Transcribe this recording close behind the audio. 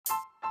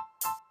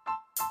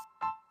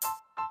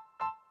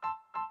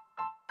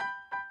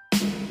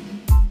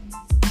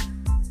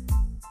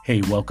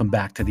Hey, welcome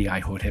back to the I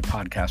Hold Hit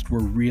podcast.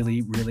 We're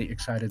really, really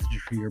excited that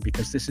you're here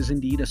because this is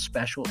indeed a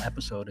special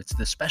episode. It's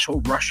the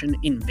special Russian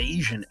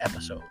invasion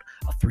episode,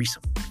 a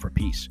threesome for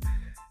peace.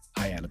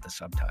 I added the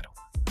subtitle,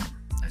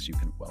 as you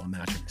can well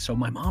imagine. So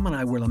my mom and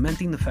I were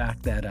lamenting the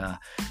fact that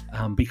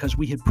because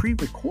we had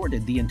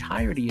pre-recorded the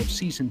entirety of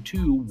season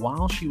 2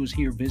 while she was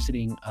here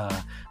visiting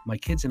my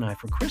kids and I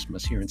for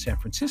Christmas here in San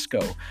Francisco,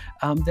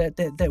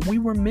 that we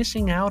were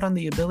missing out on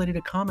the ability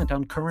to comment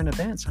on current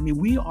events. I mean,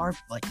 we are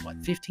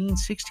 15,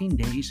 16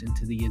 days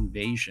into the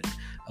invasion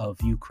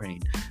of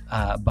Ukraine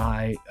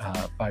by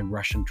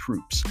Russian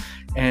troops.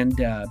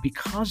 And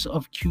because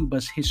of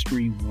Cuba's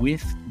history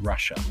with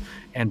Russia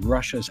and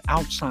Russia's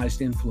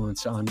outsized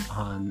influence on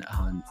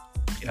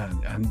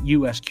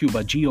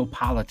U.S.-Cuba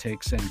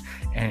geopolitics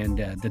and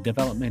the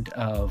development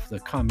of the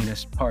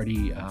Communist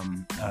Party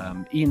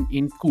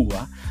in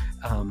Cuba,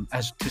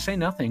 as to say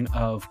nothing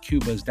of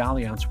Cuba's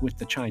dalliance with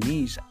the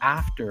Chinese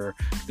after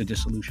the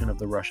dissolution of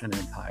the Russian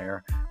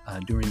Empire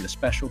during the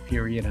special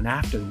period and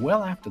after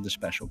the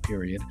special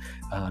period,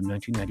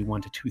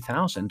 1991 to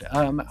 2000.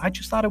 I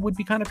just thought it would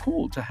be kind of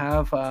cool to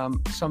have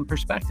some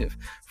perspective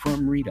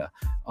from Rita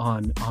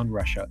on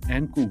Russia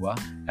and Cuba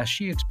as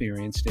she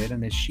experienced it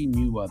and as she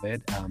knew of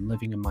it,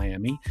 living in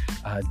Miami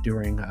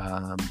during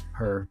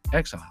her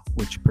exile,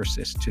 which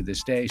persists to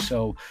this day.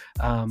 So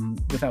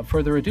without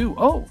further ado,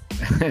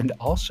 and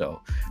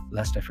also,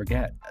 lest I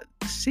forget,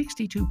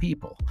 62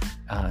 people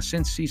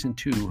since season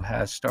 2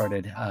 has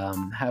started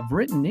have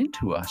written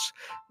into us,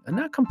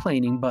 not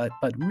complaining, but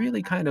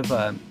really kind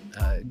of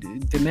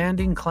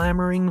demanding,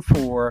 clamoring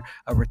for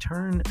a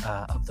return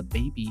of the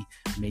baby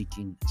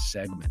making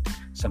segment,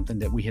 something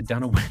that we had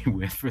done away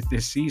with for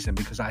this season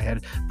because I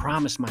had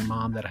promised my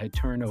mom that I had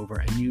turned over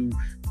a new,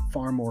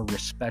 far more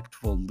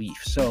respectful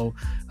leaf. So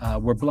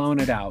we're blowing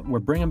it out. We're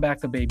bringing back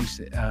the baby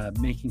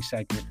making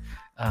segment.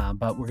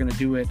 But we're going to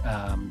do it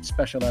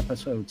special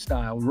episode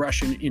style,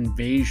 Russian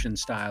invasion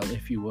style,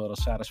 if you will,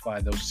 to satisfy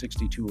those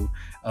 62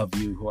 of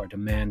you who are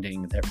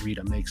demanding that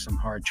Rita make some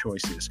hard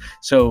choices.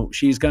 So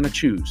she's going to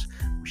choose.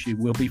 She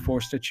will be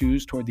forced to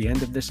choose toward the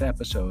end of this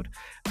episode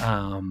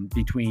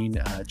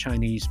between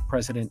Chinese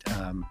President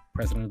of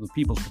the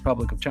People's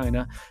Republic of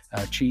China,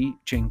 Xi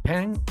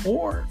Jinping,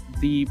 or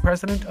the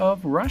President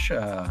of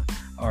Russia,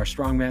 our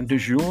strongman du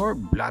jour,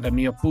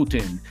 Vladimir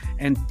Putin.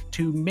 And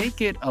to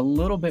make it a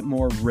little bit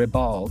more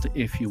ribald,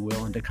 if you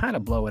will, and to kind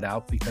of blow it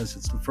out because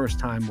it's the first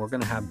time we're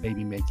going to have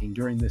baby making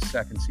during this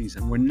second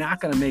season. We're not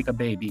going to make a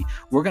baby.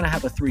 We're going to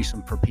have a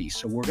threesome for peace.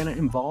 So we're going to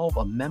involve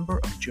a member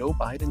of Joe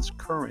Biden's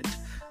current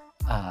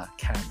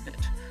cabinet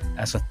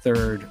as a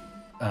third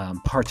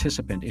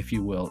participant, if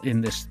you will,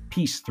 in this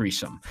peace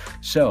threesome.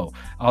 So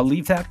I'll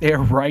leave that there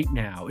right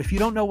now. If you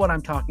don't know what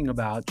I'm talking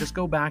about, just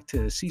go back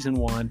to season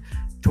 1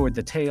 toward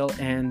the tail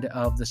end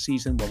of the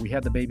season where we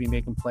had the baby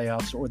making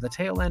playoffs, or the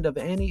tail end of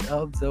any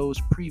of those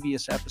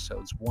previous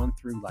episodes 1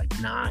 through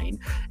 9,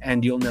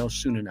 and you'll know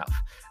soon enough.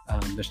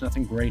 There's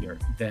nothing greater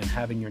than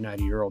having your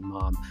 90-year-old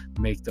mom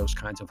make those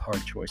kinds of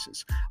hard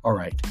choices. All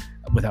right,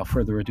 without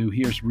further ado,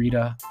 here's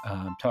Rita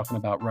talking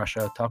about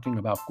Russia, talking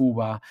about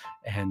Cuba,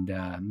 and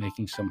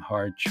making some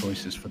hard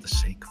choices for the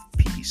sake of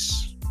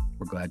peace.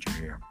 We're glad you're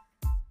here.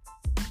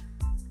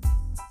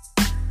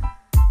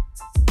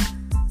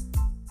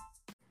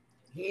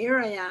 Here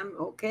I am.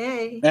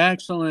 Okay.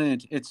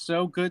 Excellent. It's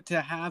so good to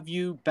have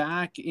you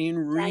back in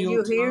real time. Can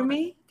you hear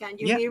me? Can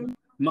you hear me?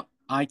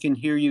 I can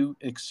hear you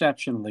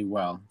exceptionally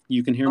well.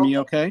 You can hear me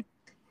okay?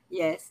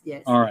 Yes.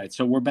 All right.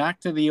 So we're back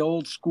to the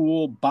old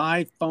school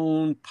by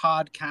phone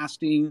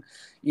podcasting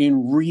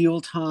in real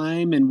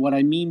time. And what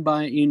I mean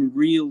by in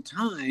real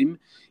time,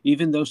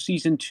 even though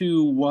season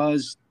 2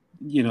 was,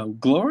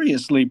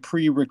 gloriously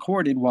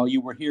pre-recorded while you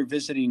were here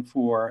visiting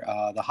for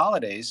the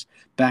holidays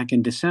back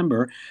in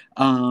December,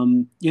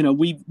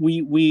 we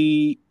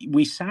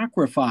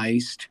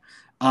sacrificed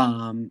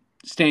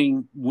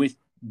staying with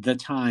the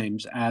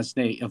times as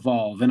they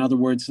evolve. In other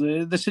words,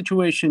 the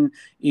situation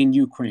in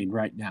Ukraine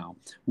right now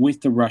with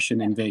the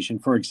Russian invasion,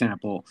 for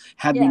example,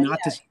 we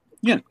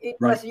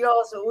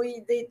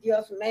did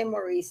just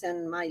memories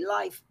and my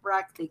life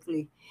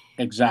practically.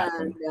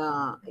 Exactly.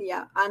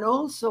 And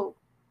also,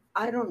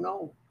 I don't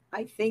know.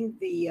 I think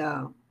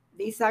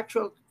this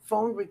actual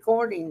phone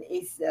recording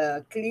is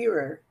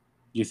clearer.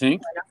 You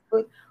think?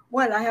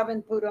 I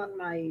haven't put on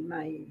my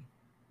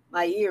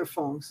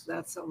earphones.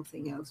 That's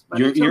something else. But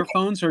your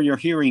earphones or your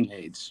hearing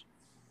aids?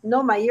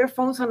 No, my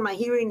earphones and my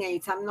hearing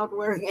aids. I'm not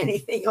wearing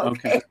anything.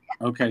 Okay.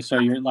 So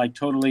you're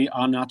totally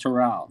au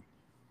natural.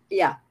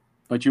 Yeah.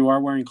 But you are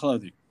wearing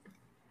clothing.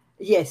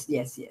 Yes.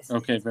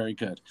 Okay, very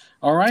good.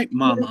 All right,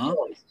 Mama.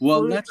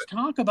 Well, let's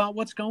talk about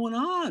what's going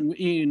on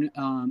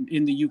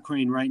in the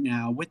Ukraine right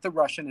now with the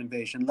Russian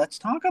invasion. Let's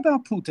talk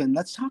about Putin.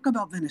 Let's talk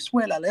about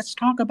Venezuela. Let's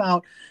talk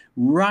about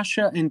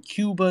Russia and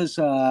Cuba's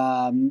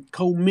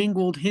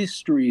commingled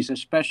histories,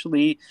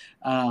 especially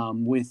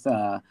with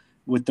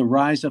with the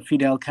rise of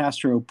Fidel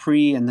Castro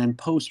pre and then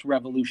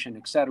post-revolution,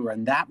 etc.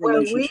 And that Well,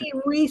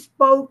 relationship. we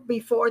spoke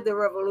before the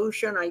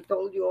revolution. I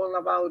told you all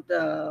about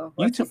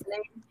what's his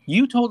name?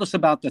 You told us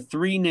about the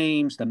three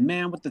names, the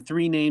man with the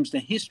three names, the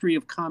history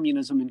of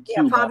communism in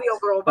Yeah, Cuba. Fabio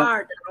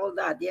Grobart and all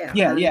that. Yeah.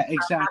 Yeah, and yeah,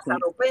 exactly.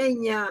 Lázaro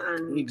Peña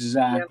and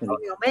Exactly.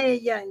 Antonio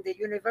Mella in the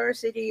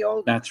university, all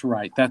that. That's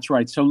right. That's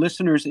right. So,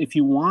 listeners, if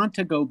you want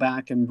to go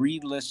back and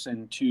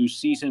re-listen to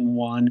season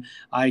 1,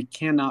 I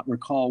cannot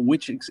recall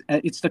which.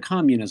 It's the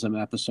communism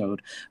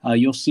episode.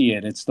 You'll see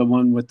it. It's the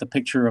one with the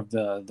picture of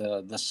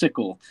the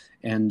sickle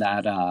and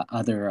that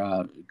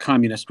other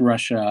communist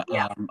Russia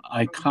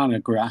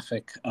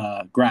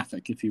iconographic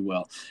graphic, if you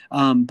will.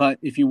 But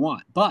if you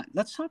want,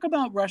 let's talk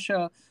about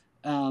Russia.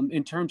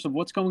 In terms of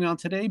what's going on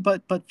today.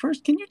 But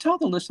first, can you tell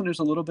the listeners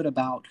a little bit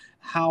about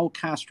how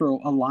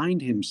Castro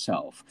aligned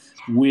himself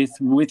with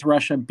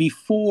Russia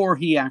before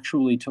he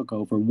actually took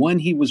over, when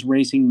he was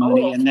raising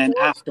money, and then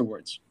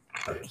afterwards?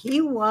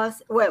 He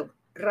was, well,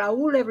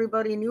 Raúl,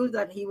 everybody knew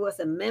that he was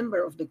a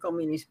member of the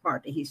Communist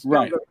Party, his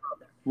younger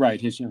brother.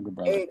 Right, his younger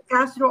brother.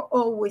 Castro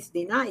always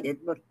denied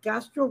it, but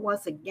Castro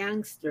was a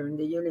gangster in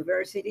the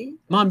university.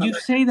 Mom, you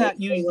say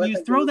that,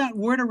 you throw that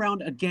word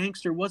around, a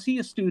gangster. Was he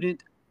a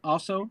student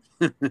also?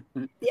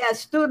 Yeah,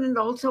 student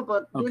also,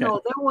 but you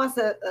know, there was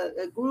a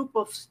group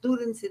of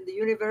students in the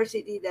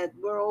university that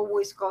were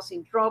always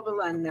causing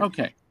trouble, and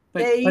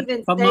they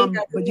even say Mom,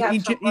 that we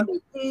have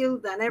somebody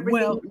killed and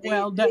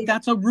everything.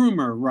 That's a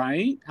rumor,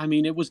 right? I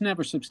mean, it was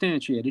never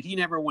substantiated. He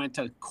never went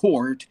to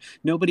court.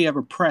 Nobody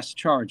ever pressed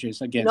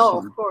charges against him. No,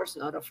 of course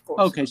not. Of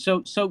course. Okay,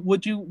 so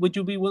would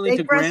you be willing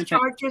to grant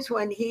charges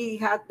when he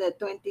had the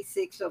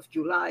 26th of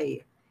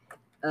July?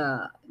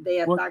 They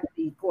attacked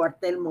the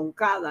Cuartel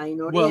Moncada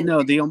in Oriente. Well,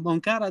 no, the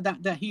Moncada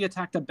that he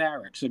attacked a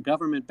barracks, a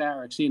government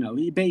barracks. You know,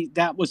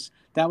 that was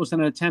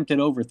an attempted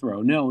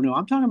overthrow. No,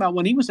 I'm talking about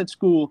when he was at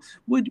school.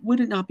 Would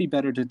it not be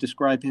better to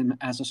describe him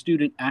as a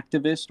student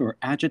activist or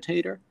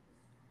agitator?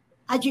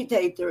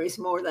 Agitator is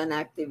more than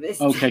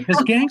activist. Okay,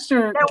 because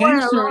gangster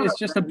is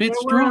just a bit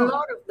strong. There were a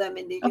lot of them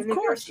in the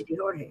university,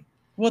 Jorge.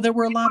 Well, there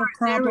were a lot of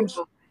problems.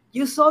 Terrible.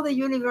 You saw the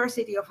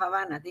University of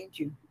Havana, didn't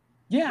you?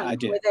 Yeah,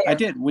 I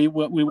did. We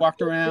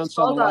walked around,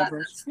 saw the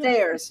libraries.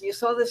 Stairs. You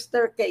saw the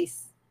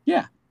staircase.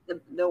 Yeah.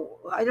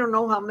 I don't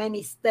know how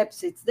many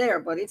steps it's there,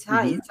 but it's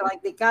high. It's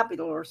like the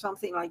Capitol or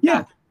something like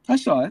that. Yeah, I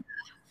saw it.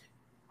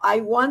 I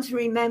once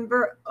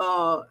remember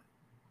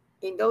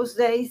in those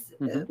days,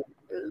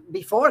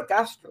 before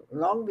Castro,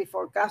 long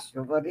before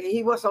Castro, but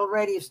he was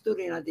already a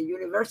student at the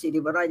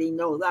university, but I didn't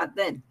know that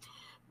then.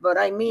 But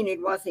I mean,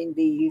 it was in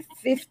the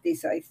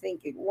 50s, I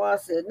think it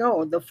was.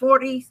 No, the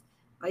 40s.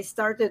 I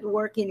started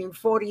working in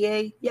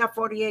 48,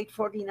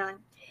 49.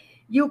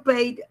 You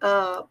paid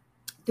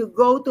to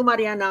go to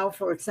Marianao,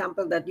 for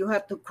example, that you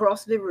had to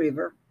cross the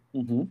river.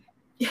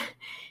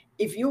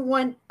 If you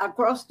went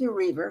across the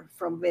river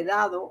from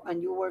Vedado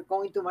and you were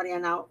going to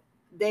Marianao,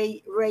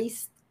 they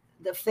raised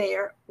the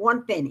fare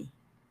 1 penny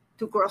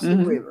to cross the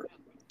river.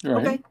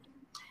 Right. Okay.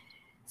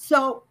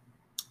 So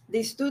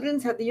the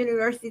students at the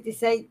university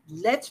say,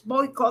 let's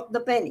boycott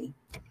the penny.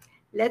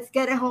 Let's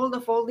get a hold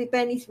of all the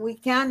pennies we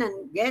can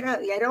and get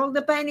all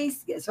the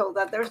pennies so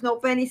that there's no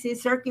pennies in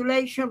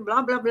circulation,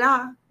 blah, blah,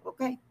 blah.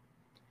 Okay.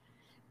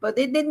 But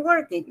it didn't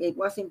work. It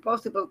was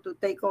impossible to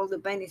take all the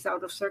pennies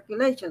out of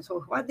circulation.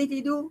 So what did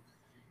he do?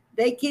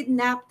 They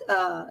kidnapped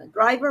a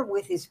driver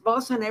with his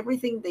bus and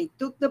everything. They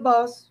took the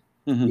bus,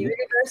 the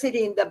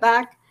university in the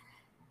back.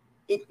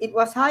 It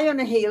was high on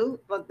a hill,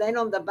 but then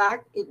on the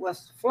back, it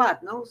was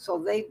flat, no? So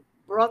they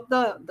brought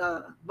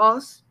the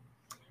bus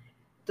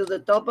to the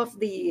top of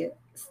the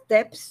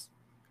steps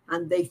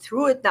and they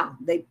threw it down.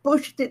 They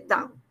pushed it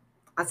down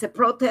as a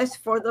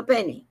protest for the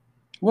penny.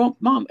 Well,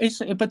 Mom,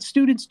 but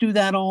students do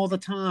that all the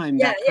time.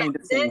 Yeah.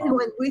 Then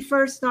when we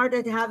first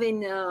started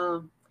having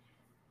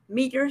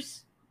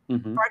meters,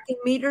 parking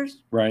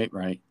meters. Right.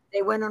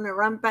 They went on a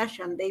rampage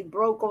and they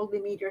broke all the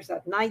meters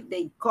at night.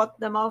 They cut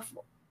them off.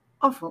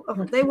 Awful.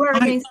 They were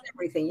against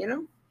everything, you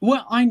know?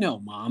 Well, I know,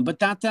 Mom, but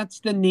that's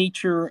the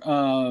nature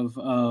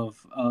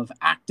of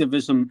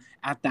activism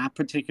at that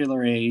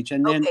particular age.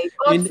 And then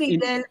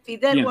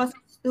Fidel was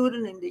a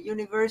student in the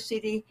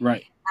university,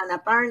 right? And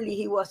apparently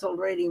he was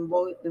already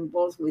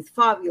involved with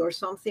Fabio or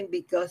something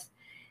because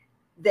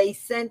they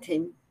sent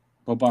him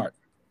Bogart,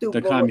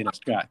 the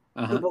communist guy,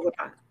 to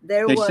Bogota.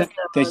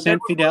 They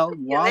sent Fidel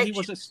while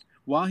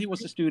he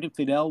was a student.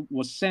 Fidel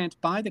was sent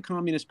by the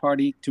Communist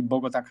Party to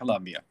Bogota,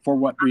 Colombia. For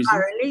what reason?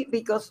 Apparently,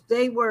 because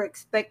they were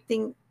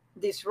expecting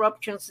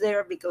disruptions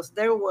there because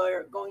they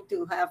were going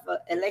to have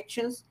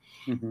elections,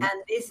 and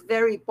this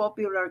very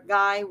popular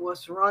guy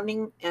was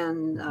running,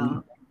 and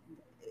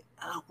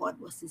what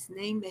was his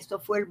name? Esto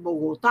fue el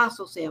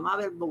Bogotazo, se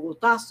llamaba el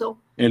Bogotazo.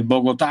 El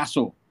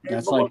Bogotazo.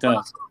 That's like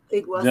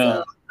it was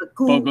a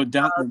coup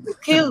to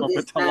kill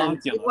this man.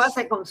 It was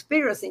a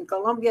conspiracy in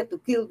Colombia to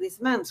kill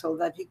this man so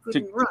that he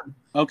couldn't run.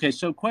 Okay,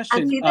 so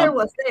question. And Fidel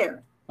was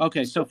there.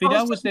 Okay, so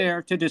Fidel was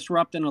there to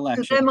disrupt an to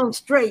election.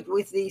 demonstrate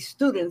with the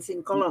students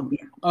in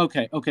Colombia.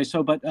 Okay,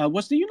 so but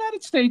was the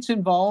United States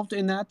involved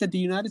in that? Did the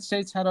United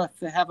States have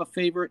a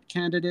favorite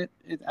candidate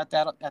at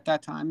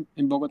that time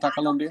in Bogota, I don't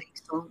Colombia? think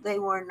so. They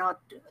were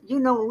not.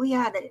 We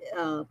had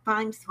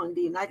times when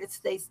the United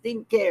States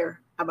didn't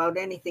care about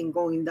anything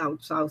going down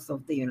south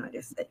of the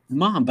United States.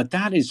 Mom, but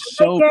that is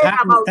They so cared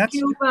patent. about That's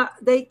Cuba.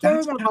 They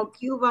cared that's about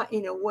Cuba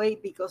in a way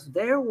because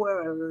there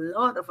were a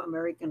lot of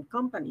American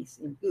companies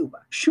in Cuba.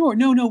 sure.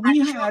 No,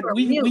 we And had sugar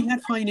we mills, had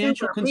and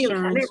financial sugar mills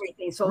and concerns.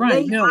 everything. So Right.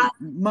 they No, had.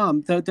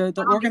 Mom, the I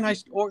mean,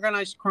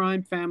 organized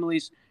crime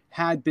families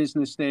had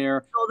business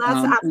there. so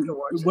that's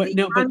afterwards. What? The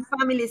No, but Grant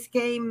families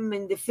came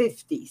in the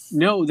 50s.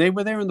 no, they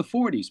were there in the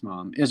 40s,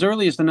 Mom, as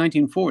early as the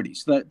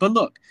 1940s. But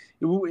look,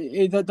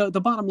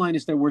 the bottom line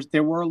is there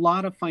were a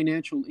lot of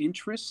financial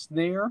interests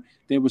there.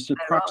 There was a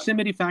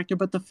proximity factor,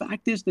 but the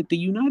fact is that the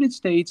United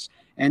States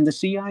and the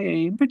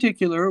CIA in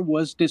particular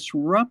was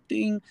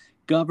disrupting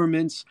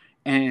governments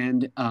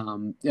and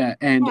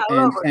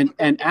Robert,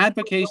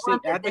 advocating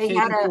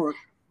for.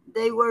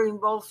 they were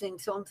involved in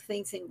some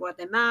things in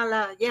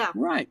Guatemala. Yeah.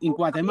 Right, in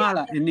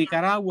Guatemala, in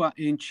Nicaragua,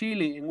 in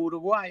Chile, in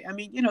Uruguay. I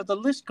mean, the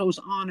list goes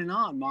on and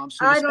on, Mom.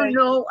 So I don't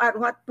know at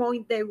what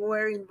point they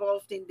were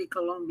involved in the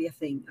Colombia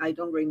thing. I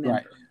don't remember.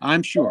 Right,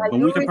 I'm sure, but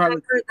we I could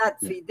remember probably. that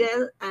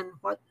Fidel and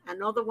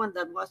another one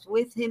that was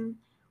with him,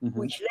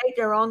 which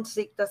later on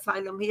seeked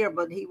asylum here,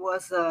 but he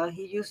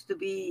used to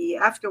be,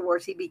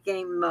 afterwards he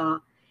became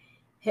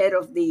head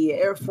of the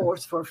Air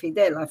Force for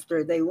Fidel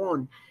after they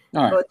won.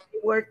 All right. But they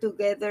were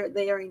together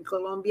there in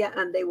Colombia,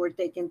 and they were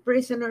taken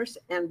prisoners,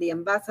 and the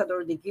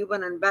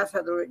Cuban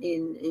ambassador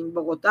in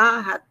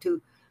Bogota had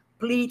to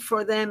plead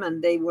for them,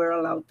 and they were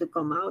allowed to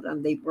come out,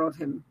 and they brought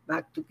him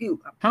back to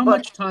Cuba. How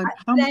much time?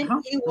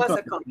 He was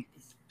a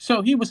communist.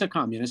 So he was a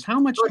communist. How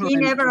much time? But he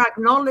never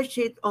acknowledged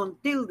it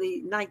until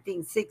the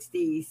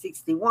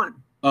 1960-61.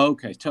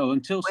 Okay, so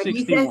until when 61.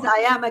 He says,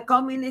 I am a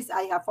communist,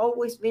 I have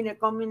always been a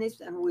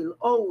communist and will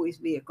always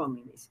be a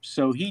communist.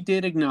 So he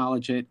did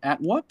acknowledge it. At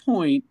what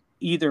point,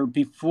 either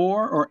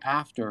before or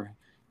after,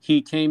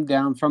 he came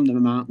down from the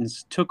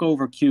mountains, took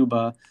over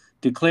Cuba,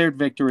 declared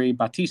victory,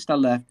 Batista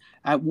left.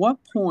 At what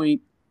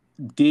point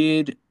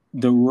did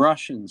the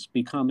Russians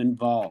become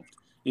involved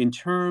in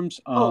terms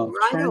of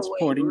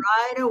transporting?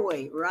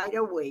 Right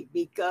away,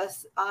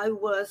 because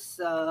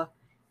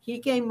he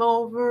came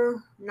over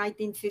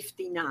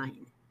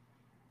 1959.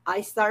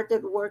 I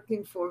started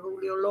working for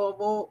Julio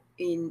Lobo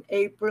in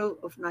April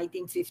of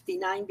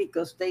 1959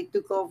 because they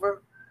took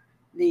over,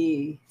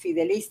 the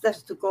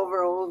Fidelistas took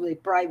over all the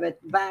private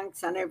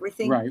banks and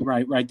everything.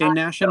 Right. They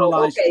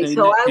nationalized.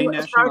 So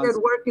I started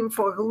working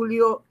for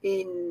Julio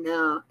in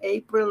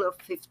April of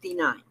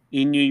 59.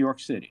 In New York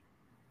City?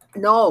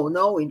 No,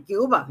 in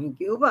Cuba.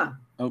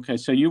 Okay,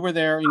 so you were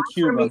there in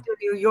Cuba. Transferred me to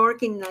New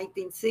York in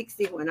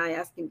 1960 when I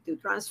asked him to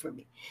transfer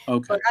me.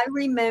 Okay. But I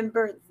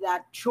remember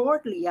that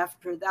shortly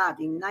after that,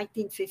 in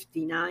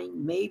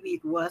 1959, maybe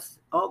it was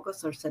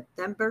August or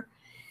September,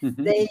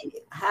 they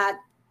had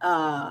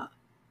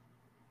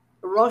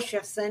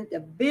Russia sent a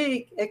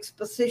big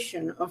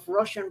exposition of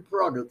Russian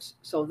products.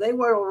 So they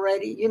were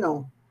already,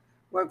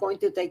 we're going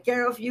to take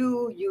care of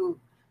you. You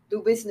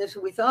do business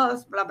with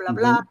us, blah, blah,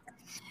 blah.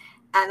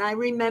 And I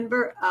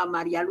remember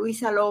Maria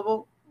Luisa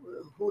Lobo,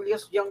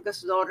 Julio's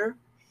youngest daughter,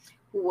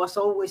 who was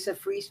always a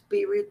free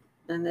spirit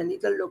and a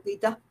little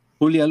loquita.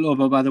 Julio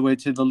Lobo, by the way,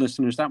 to the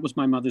listeners, that was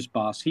my mother's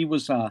boss. He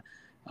was a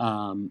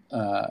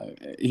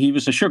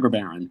sugar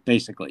baron,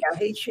 basically.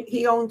 Yeah,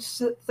 he owned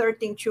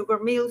 13 sugar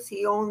mills.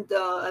 He owned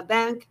a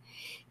bank.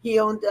 He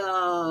owned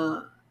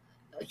a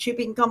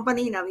shipping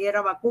company,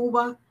 Naviera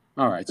Bacuba.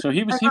 All right, so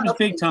he was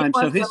big time.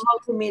 He was a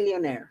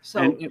multimillionaire. So,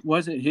 and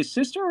was it his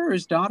sister or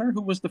his daughter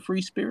who was the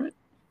free spirit?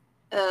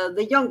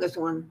 The youngest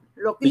one,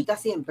 loquita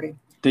siempre.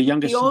 The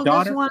youngest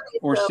daughter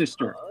or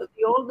sister?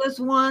 The oldest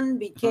one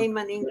became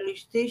an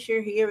English teacher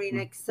here in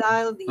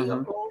exile.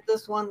 The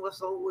oldest one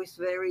was always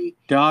very...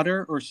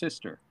 Daughter or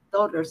sister?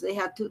 Daughters. They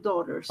had two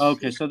daughters.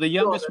 Okay, so the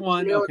youngest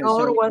one... Okay,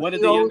 so what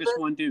did the youngest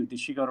one do? Did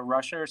she go to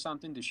Russia or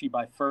something? Did she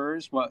buy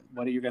furs? What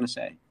are you going to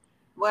say?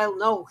 Well,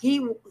 no.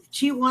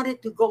 She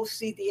wanted to go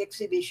see the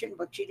exhibition,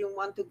 but she didn't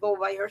want to go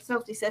by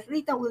herself. She said,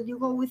 Rita, will you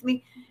go with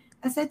me?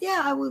 I said,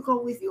 yeah, I will go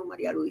with you,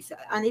 Maria Luisa.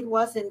 And it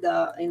was in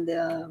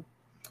the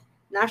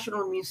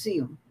National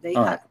Museum. They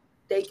had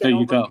taken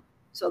over. Go.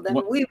 So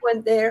then we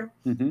went there.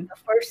 The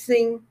first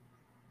thing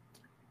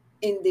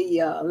in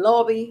the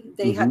lobby,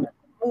 they had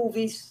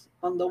movies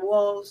on the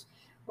walls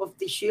of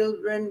the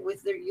children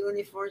with their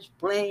uniforms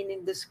playing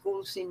in the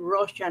schools in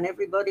Russia, and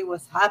everybody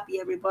was happy.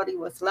 Everybody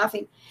was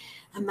laughing.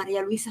 And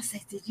Maria Luisa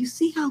said, did you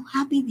see how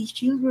happy the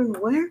children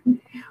were?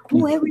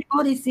 Oh,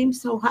 everybody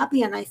seems so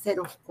happy. And I said,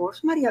 of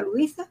course, Maria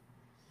Luisa.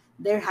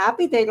 They're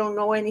happy. They don't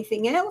know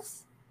anything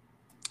else.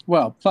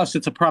 Well, plus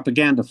it's a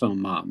propaganda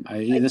film, Mom.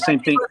 The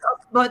same thing.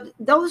 But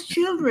those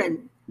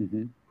children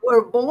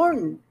were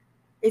born.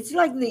 It's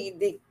like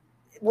they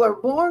were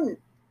born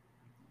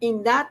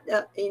in that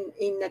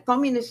in a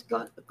communist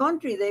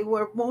country, they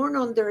were born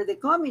under the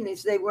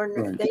communists.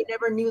 Right. They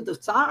never knew the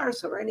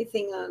SARS or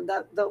anything,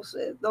 that those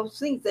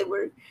things. They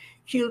were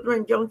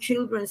children, young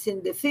children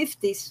in the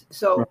 50s,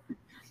 so Right.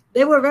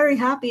 they were very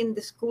happy in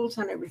the schools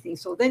and everything.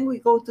 So then we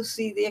go to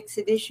see the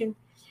exhibition.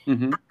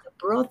 Mm-hmm. The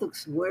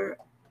products were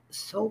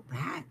so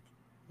bad.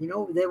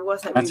 There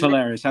was, I That's remember,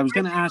 hilarious. I was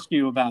going to ask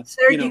you about,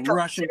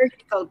 Russian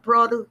surgical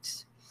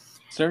products,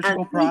 and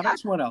surgical we had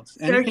products. What else?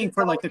 Anything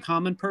for surgical like the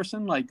common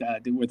person? Like,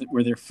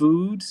 were there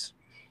foods?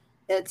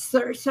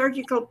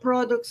 surgical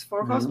products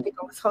for Uh-huh.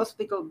 hospitals,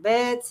 hospital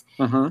beds,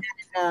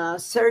 Uh-huh.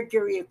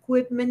 surgery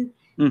equipment,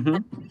 Mm-hmm.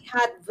 and we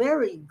had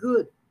very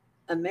good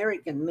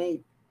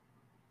American-made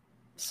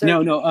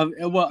No, surgical.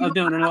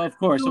 no. No. Of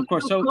course, You, of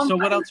course. you So what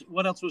compare, else?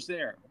 What else was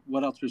there?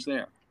 What else was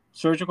there?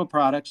 Surgical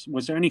products.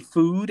 Was there any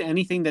food?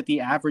 Anything that the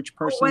average oh,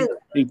 person well,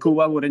 in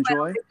Cuba would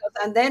enjoy?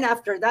 and then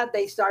after that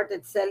they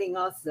started selling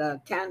us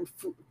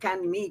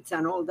canned meats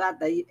and all that.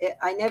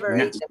 I never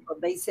ate Yes. them,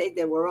 but they say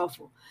they were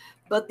awful.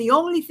 But the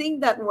only thing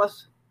that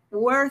was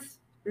worth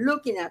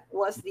looking at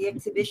was the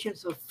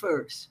exhibitions of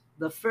furs.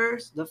 The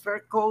fur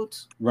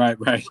coats. Right.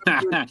 Right.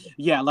 Were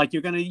Yeah. Like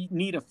you're going to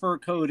need a fur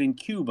coat in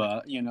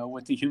Cuba,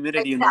 with the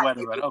humidity and the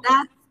weather. exactly But okay.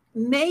 that.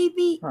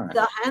 Maybe All right.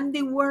 the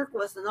handiwork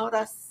was not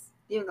as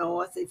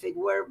as if it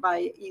were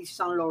by Yves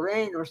Saint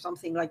Laurent or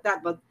something like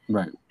that, but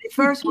Right. the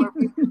first were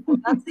beautiful.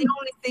 That's the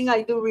only thing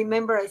I do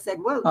remember. I said,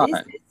 well, All this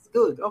right. is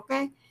good,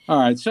 okay? All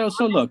right. So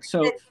look.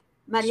 Said,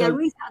 Maria So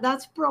Luisa,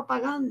 that's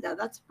propaganda.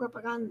 That's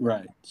propaganda.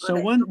 Right. But So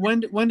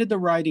when did the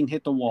writing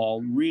hit the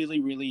wall? Really,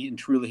 really, and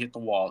truly hit the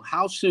wall.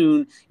 How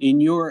soon, in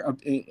your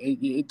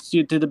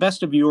to the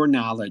best of your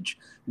knowledge,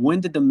 when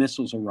did the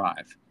missiles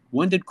arrive?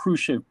 When did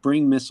Khrushchev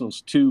bring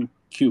missiles to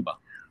Cuba?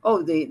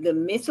 oh, the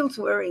missiles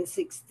were in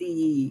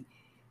 60.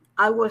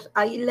 I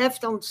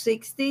left on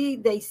 60.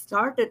 They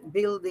started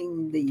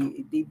building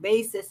the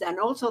bases, and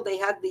also they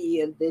had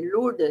the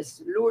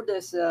Lourdes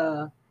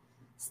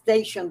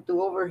station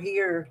to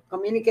overhear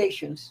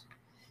communications.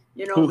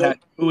 Who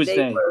is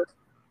they?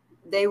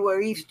 They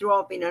were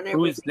eavesdropping and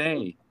Who is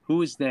everything. they?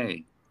 Who is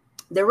they?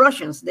 The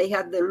Russians, they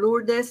had the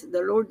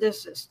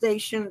Lourdes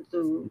station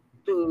to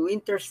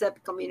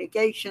intercept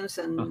communications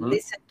and Uh-huh.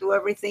 listen to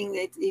everything.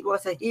 It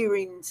was a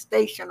hearing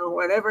station or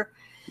whatever.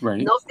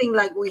 Right. Nothing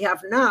like we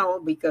have now,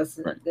 because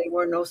Right. there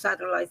were no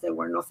satellites. There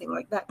were nothing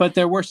like that. But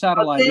there were But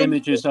satellite then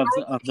images of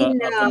the of the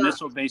in, of the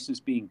missile bases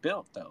being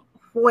built, though.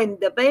 when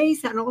the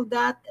base and all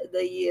that,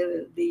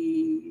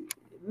 the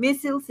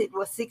missiles, it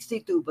was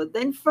 62. But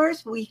then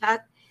first we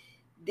had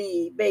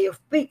the Bay of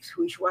Pigs,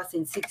 which was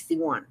in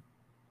 61.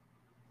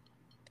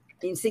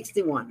 In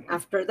 61.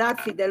 After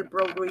that, Fidel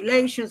broke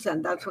relations,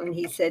 and that's when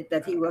he said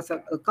that he was a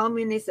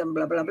communist and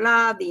blah, blah,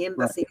 blah. The Right.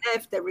 embassy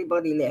left,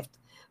 everybody left.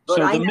 But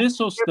So I the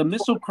never,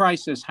 missile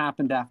crisis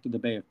happened after the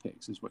Bay of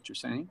Pigs, is what you're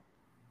saying?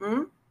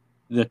 hmm?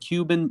 The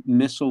Cuban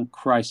Missile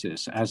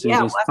Crisis, as it Yeah,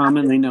 is was after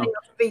commonly the known. Bay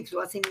of Pigs,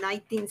 was in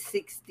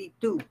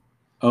 1962.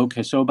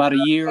 Okay, so about a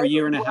year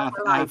David and a was half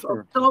alive.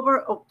 after.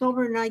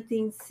 October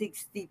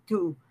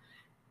 1962.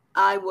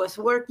 I was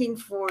working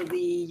for the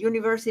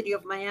University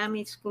of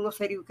Miami School of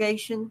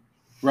Education,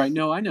 Right.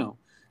 No, I know.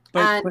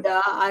 and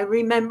But I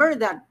remember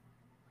that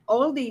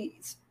all the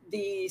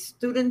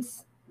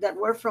students that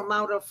were from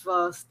out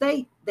of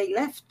state, they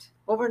left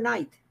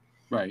overnight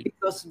right.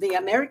 because the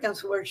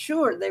Americans were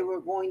sure they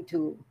were going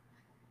to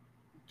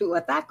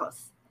attack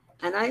us.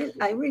 And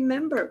I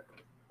remember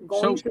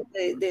going So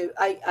to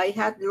I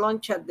had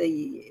lunch at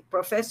the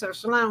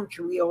professor's lounge.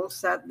 We all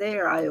sat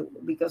there,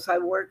 because I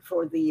worked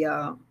for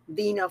the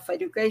dean of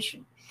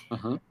education,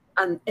 uh-huh.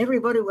 and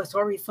everybody was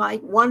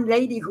horrified. One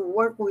lady who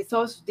worked with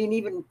us didn't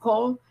even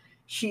call.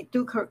 She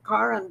took her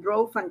car and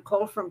drove and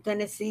called from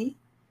Tennessee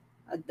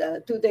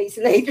 2 days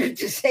later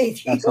to say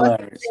she That's was in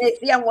hilarious.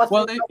 Tennessee and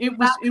Well, wasn't it, coming it back.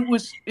 was it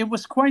was it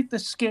was quite the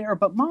scare.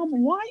 But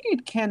Mom, why did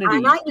And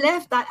Kennedy? I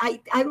left.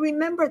 I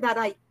remember that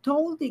I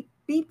told the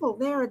people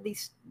there,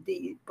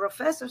 the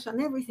professors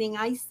and everything,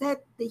 I said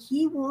that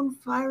he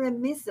won't fire a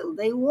missile.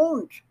 They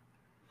won't.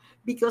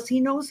 Because he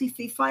knows if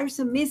he fires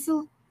a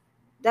missile,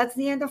 that's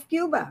the end of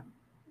Cuba.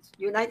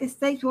 United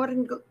States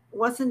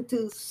wasn't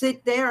to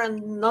sit there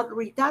and not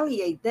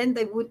retaliate. Then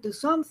they would do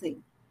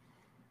something.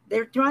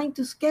 They're trying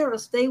to scare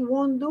us. They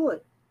won't do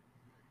it.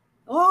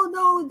 Oh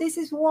no, this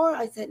is war.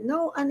 I said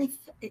no, and if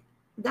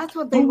that's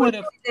what they Who were would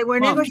doing. have? They were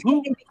Mom,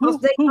 negotiating because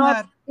they who thought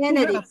had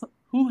Kennedy,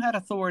 who had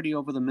authority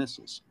over the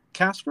missiles?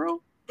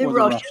 Castro the or the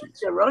Russians, Russians?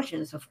 the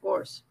Russians, of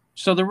course.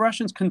 So the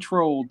Russians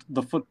controlled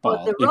the But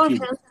football, the if you will.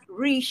 Russians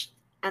reached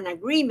an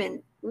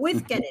agreement with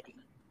Mhm. Kennedy.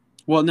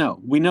 Well, no,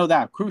 we know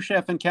that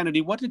Khrushchev and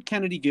Kennedy. What did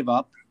Kennedy give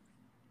up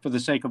for the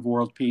sake of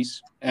world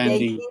peace and They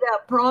the? did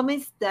a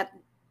promise that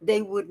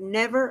they would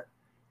never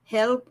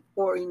help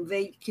or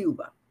invade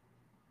Cuba,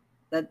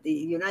 that the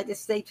United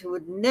States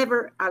would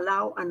never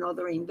allow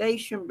another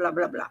invasion, blah,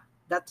 blah, blah.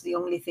 That's the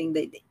only thing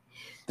they did.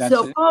 That's it.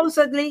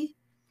 Supposedly,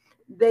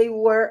 they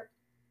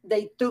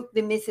took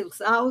the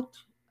missiles out.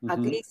 At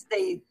Hmm. least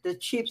the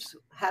ships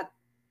had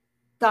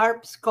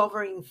tarps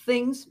covering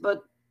things,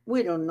 but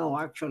We don't know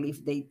actually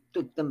if they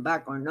took them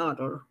back or not,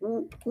 or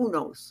who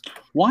knows.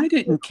 Why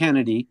didn't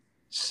Kennedy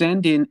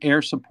send in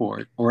air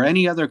support or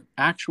any other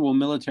actual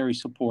military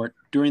support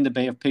during the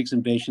Bay of Pigs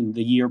invasion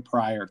the year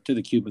prior to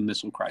the Cuban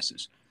Missile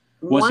Crisis?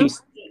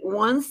 Was he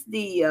Once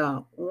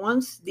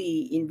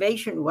the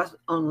invasion was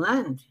on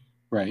land,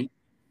 right?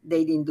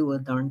 they didn't do a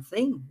darn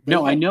thing. They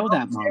No, I had know no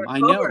that, Mom. air I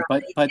cover, know, and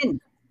but they but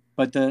didn't.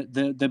 but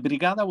the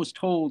Brigada was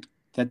told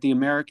that the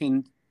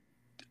American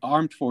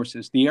armed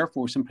forces, the Air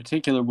Force in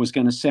particular, was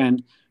going to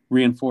send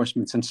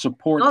reinforcements and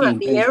support No, the that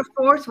the Air invasion.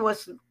 Force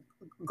was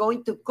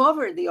going to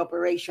cover the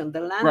operation,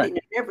 the Right. landing,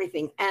 and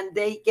everything, and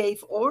they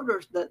gave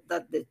orders that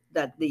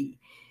the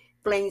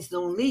planes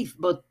don't leave.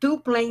 But two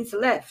planes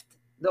left.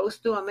 Those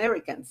two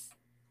Americans,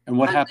 And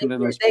what and happened to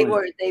those they planes?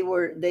 were they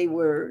were they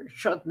were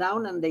shot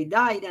down and they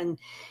died. And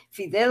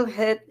Fidel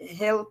had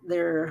held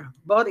their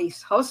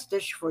bodies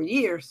hostage for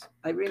years.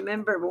 I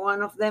remember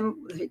one of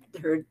them,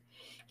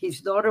 his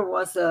daughter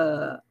was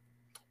a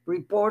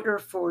reporter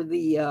for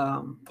the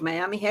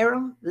Miami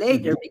Herald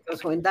later,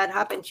 because when that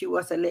happened, she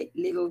was a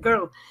little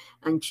girl,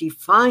 and she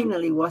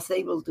finally was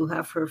able to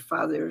have her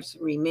father's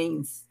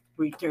remains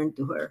returned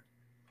to her.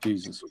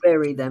 Jesus.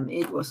 Bury them.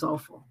 It was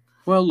awful.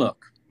 Well,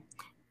 look,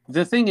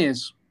 the thing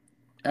is,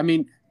 I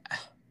mean,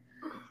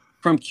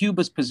 from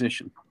Cuba's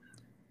position,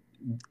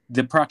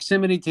 the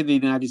proximity to the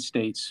United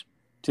States,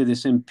 to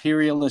this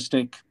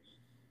imperialistic,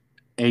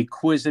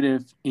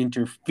 acquisitive,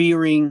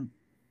 interfering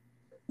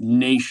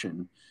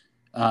nation,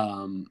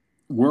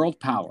 world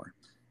power,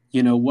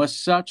 was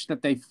such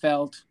that they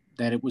felt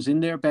that it was in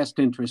their best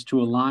interest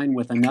to align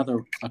with a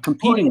Well,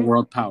 competing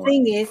world power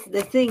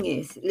the thing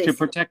is, to listen,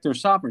 protect their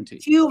sovereignty.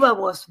 Cuba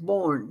was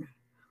born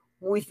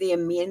with the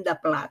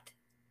Enmienda Platt.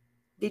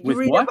 Did you With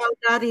read what? about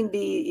that in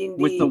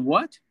With the the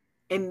what?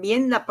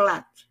 Enmienda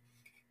Platt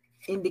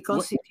in the What?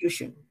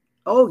 Constitution?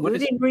 Oh, What you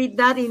is? didn't read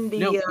that in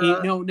No,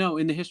 the no.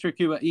 In the history of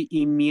Cuba,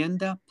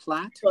 Enmienda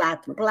Platt.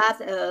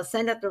 Platt,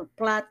 Senator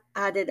Platt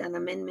added an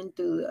amendment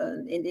to,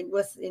 and it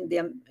was in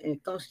the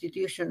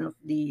Constitution of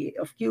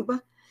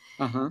Cuba,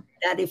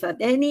 that if at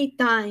any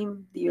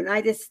time the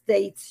United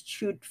States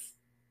should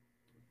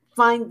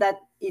find that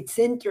its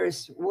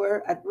interests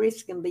were at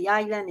risk in the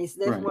island, if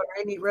there Right. were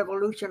any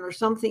revolution or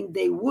something,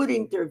 they would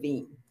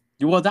intervene.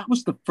 Well, that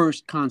was the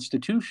first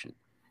constitution.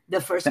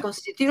 The first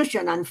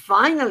constitution, and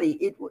finally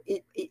it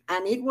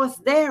was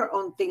there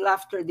until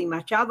after the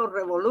Machado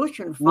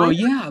Revolution. Finally, Well,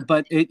 yeah,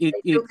 but they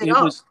took it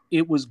off.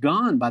 it was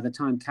gone by the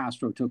time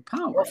Castro took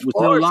power. It Of was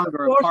no course,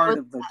 longer a part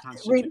of the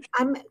constitution.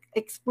 I'm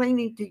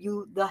explaining to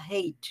you the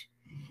hate,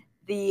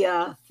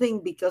 the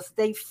thing, because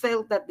they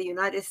felt that the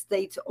United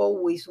States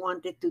always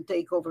wanted to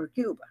take over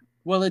Cuba.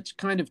 Well, it's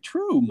kind of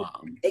true,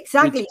 Mom.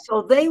 Exactly.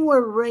 So they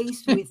were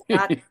raised with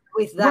that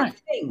right,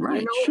 thing,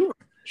 right,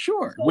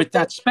 sure. So with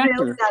that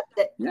specter.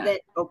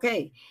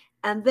 Okay.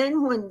 And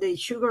then when the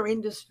sugar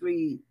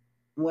industry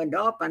went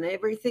up and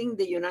everything,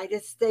 the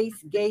United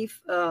States gave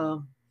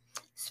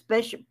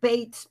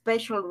paid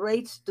special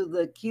rates to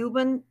the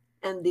Cuban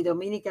and the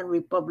Dominican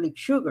Republic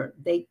sugar.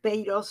 They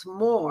paid us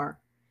more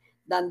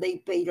than they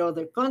paid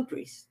other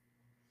countries.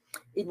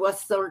 It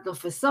was sort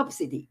of a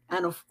subsidy.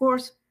 And of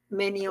course,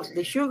 many of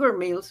the sugar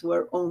mills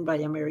were owned by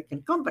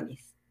American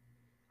companies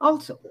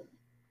also.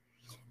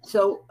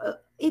 So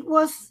it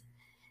was,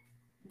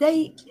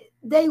 they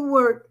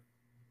were,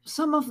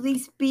 some of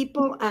these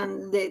people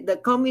and the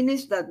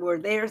communists that were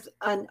there.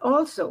 And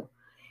also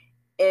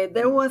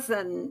there was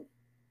an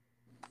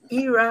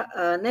era,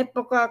 an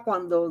época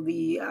cuando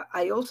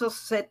I also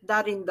said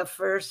that in the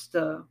first,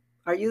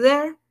 are you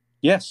there?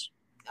 Yes.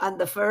 And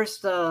the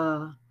first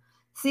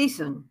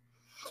season,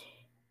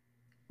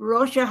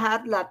 Russia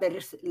had la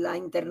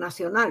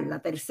internacional, la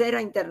tercera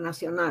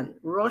internacional.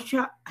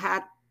 Russia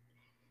had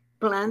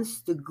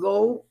plans to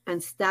go and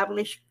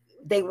establish,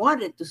 they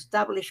wanted to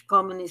establish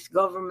communist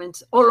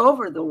governments all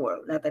over the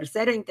world, la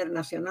tercera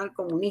internacional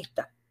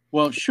comunista.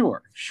 Well,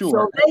 sure.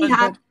 So they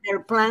had their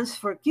plans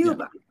for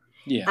Cuba.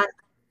 Yeah. And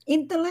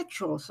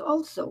intellectuals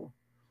also,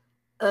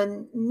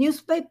 and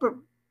newspaper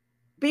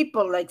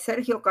people like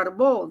Sergio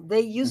Carbó,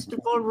 they used to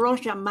call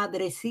Russia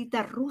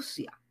Madrecita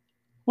Rusia.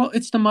 Well,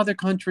 it's the mother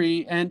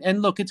country.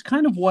 And look, it's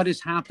kind of what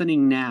is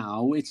happening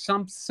now. It's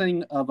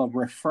something of a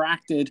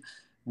refracted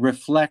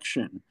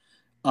reflection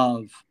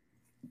of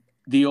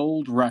the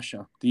old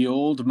Russia, the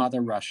old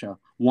mother Russia,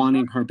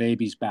 wanting her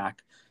babies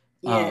back.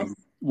 Yes.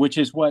 Which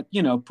is what,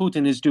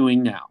 Putin is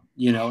doing now,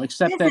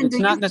 except that it's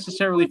not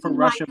necessarily for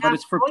Russia, but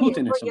it's for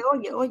Putinism. Do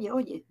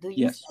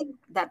you think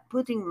that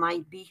Putin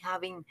might be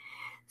having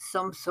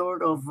some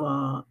sort of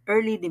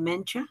early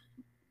dementia?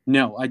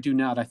 No, I do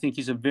not. I think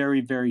he's a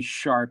very, very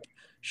sharp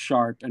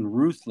and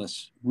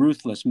ruthless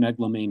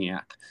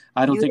megalomaniac.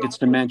 I don't think it's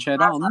dementia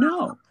at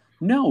all.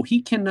 No,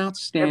 he cannot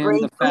stand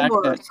the fact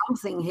that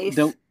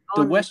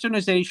the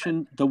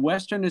westernization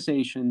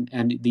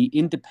and the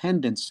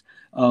independence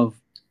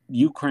of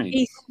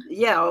Ukraine.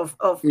 Of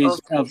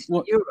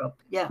Europe.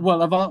 Yeah.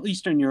 Well, of all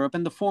Eastern Europe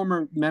and the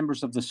former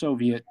members of the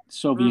Soviet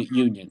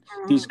Union,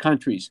 these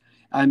countries.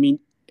 I mean,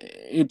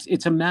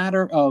 it's a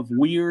matter of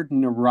weird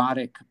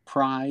neurotic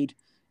pride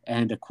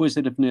and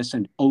acquisitiveness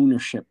and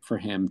ownership for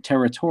him,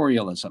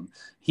 territorialism.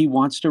 He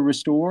wants to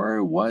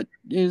restore what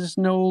is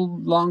no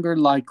longer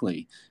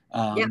likely,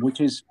 Yeah.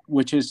 which is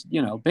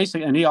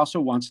basically. And he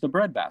also wants the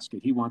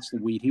breadbasket. He wants the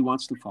wheat. He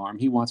wants the farm.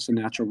 He wants the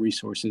natural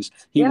resources.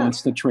 He Yeah.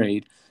 wants the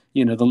trade.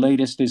 The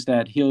latest is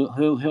that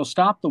he'll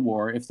stop the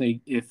war if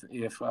the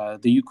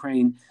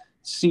Ukraine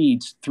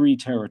cedes 3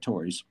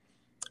 territories.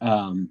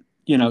 So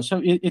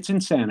it's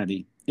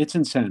insanity. It's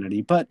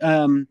insanity. But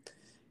he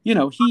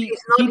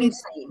It's not did.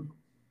 insane.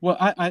 Well,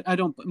 I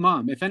don't,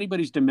 Mom. If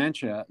anybody's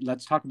dementia,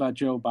 let's talk about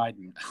Joe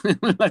Biden.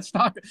 let's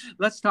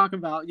talk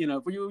about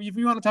if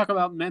you want to talk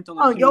about mental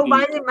Oh, Joe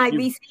acuity, Biden might you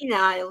be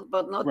senile,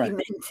 but not right.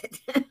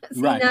 demented.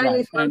 Right, Senile right,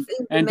 is one thing.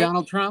 and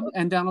Dementia.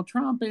 Donald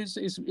Trump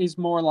is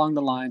more along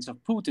the lines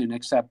of Putin,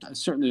 except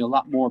certainly a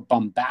lot more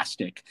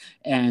bombastic.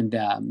 And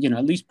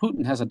at least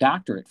Putin has a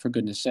doctorate, for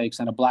goodness sakes,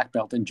 and a black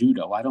belt in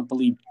judo. I don't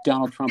believe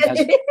Donald Trump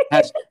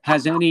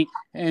has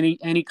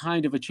any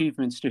kind of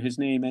achievements to his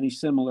name, any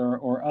similar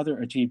or other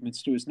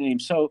achievements to his name.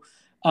 So.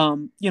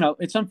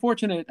 It's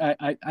unfortunate.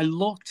 I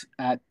looked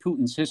at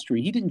Putin's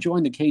history. He didn't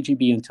join the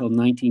KGB until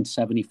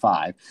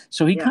 1975,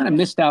 so he Yeah. kind of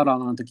missed out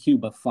on the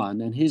Cuba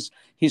fun. And his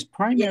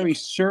primary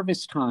Yes.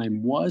 service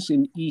time was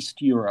in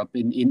East Europe,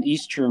 in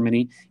East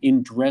Germany,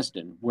 in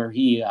Dresden, where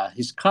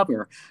his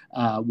cover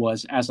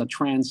was as a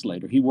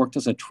translator. He worked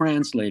as a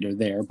translator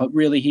there, but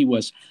really he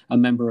was a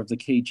member of the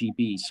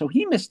KGB. So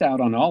he missed out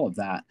on all of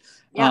that.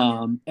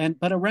 Yeah.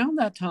 But around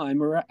that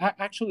time, or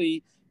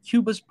actually,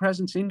 Cuba's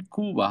presence in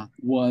Cuba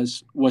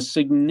was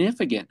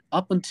significant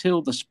up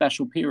until the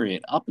special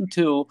period, up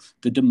until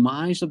the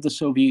demise of the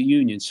Soviet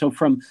Union. So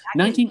from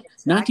Exactly.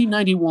 Exactly.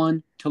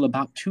 1991 till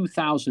about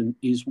 2000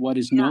 is what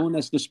is Yeah. known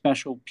as the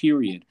special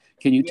period.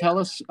 Can you Yeah. tell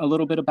us a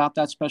little bit about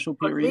that special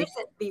But period?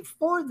 listen,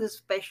 before the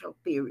special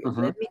period,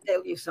 Uh-huh. let me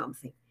tell you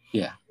something.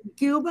 Yeah. In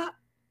Cuba,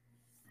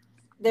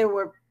 there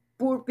were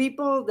poor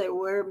people, there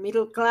were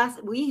middle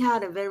class. We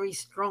had a very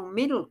strong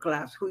middle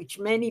class, which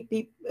many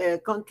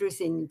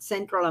countries in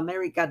Central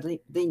America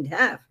didn't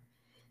have.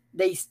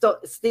 They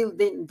still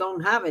don't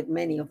have it,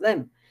 many of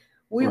them.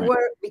 We Right.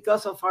 were,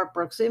 because of our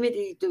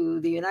proximity to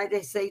the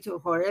United States or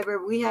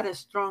wherever, we had a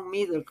strong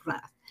middle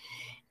class.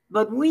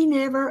 But we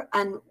never,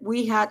 and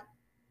we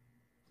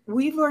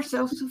were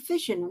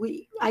self-sufficient.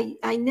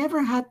 I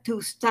never had to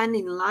stand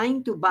in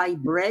line to buy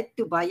bread,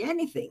 to buy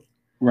anything.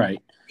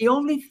 Right. The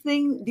only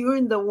thing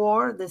during the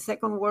war, the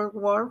Second World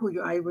War, which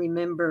I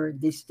remember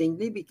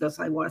distinctly because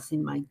I was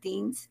in my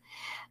teens,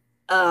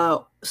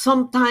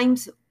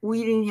 sometimes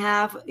we didn't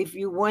have, if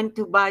you went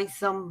to buy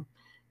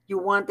you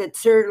wanted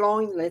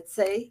sirloin, let's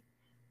say,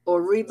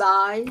 or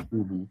ribeye,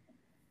 Mm-hmm.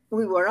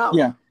 we were out.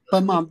 Yeah.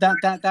 But We Mom,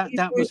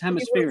 that was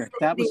hemispheric.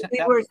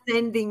 we were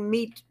sending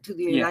meat to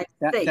the Yeah, United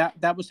States.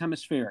 that was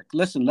hemispheric.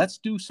 Listen, let's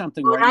do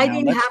something But right I now.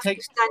 didn't Let's have take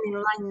to stand in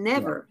line, yeah.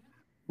 never.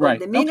 But Right.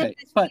 the minute Okay.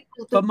 these But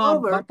people took Mom,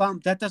 over,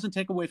 that doesn't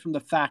take away from the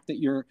fact that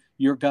your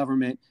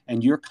government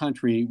and your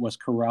country was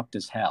corrupt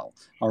as hell.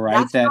 All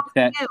right. that's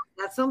something else.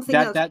 That's something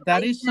else. But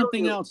That I is tell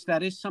something you, else.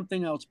 That is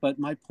something else. But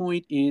my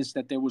point is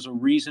that there was a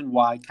reason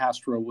why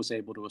Castro was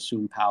able to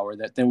assume power.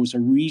 That there was a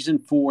reason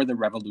for the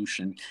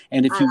revolution.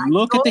 And if and you I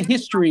look at told the you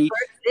history,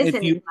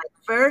 listen,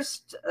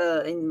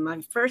 in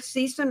my first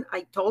season,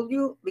 I told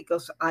you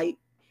because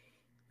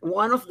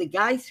one of the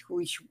guys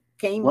which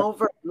came what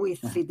over with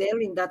Fidel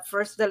in that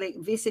first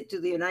visit to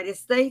the United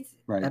States,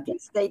 right, that he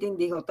stayed in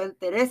the Hotel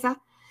Teresa,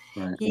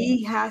 right,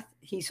 he had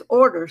his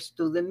orders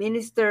to the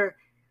Minister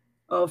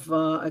of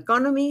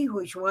Economy,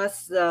 which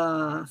was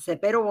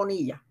Cepero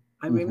Bonilla.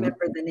 I mm-hmm.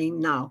 remember the name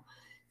now.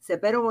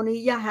 Cepero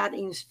Bonilla had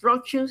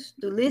instructions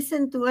to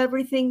listen to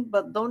everything,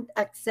 but don't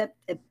accept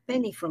a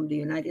penny from the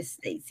United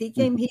States. He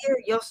came here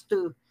just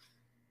to,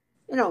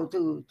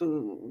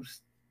 to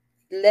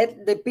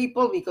let the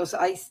people, because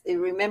I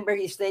remember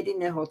he stayed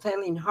in a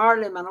hotel in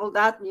Harlem and all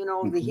that,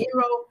 the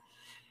hero,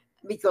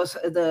 because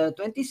the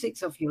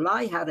 26th of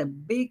July had a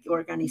big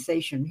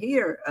organization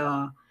here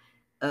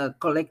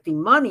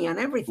collecting money and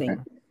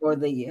everything for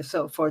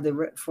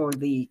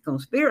the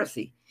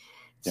conspiracy.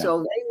 Yeah.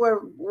 So they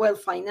were well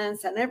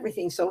financed and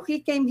everything. So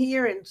he came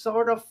here and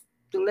sort of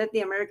to let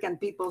the American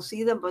people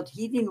see them, but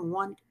he didn't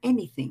want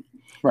anything.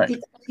 Right.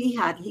 Because he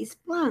had his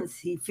plans.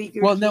 He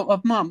figured. Well,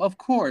 no, Mom, of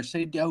course.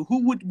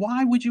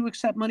 Why would you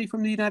accept money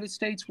from the United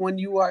States when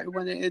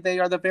they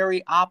are the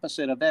very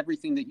opposite of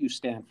everything that you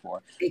stand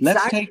for?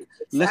 Exactly.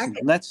 Listen,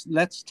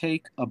 let's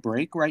take a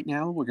break right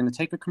now. We're going to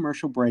take a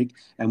commercial break,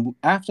 and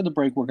after the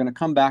break, we're going to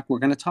come back. We're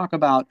going to talk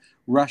about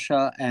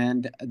Russia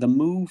and the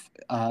move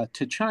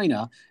to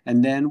China,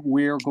 and then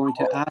we're going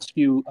to ask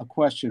you a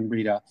question,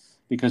 Rita,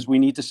 because we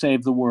need to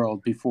save the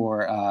world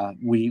before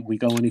we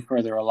go any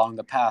further along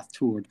the path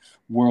toward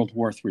World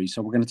War III.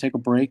 So we're going to take a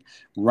break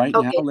right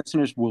now,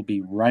 listeners. We'll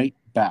be right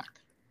back.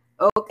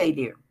 Okay,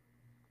 dear.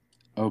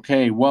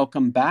 Okay,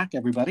 welcome back,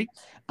 everybody.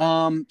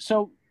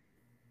 So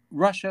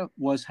Russia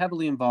was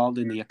heavily involved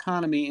in the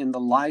economy, in the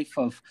life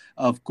of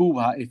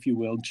Cuba, if you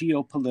will,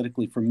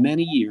 geopolitically for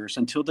many years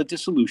until the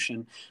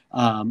dissolution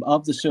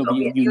of the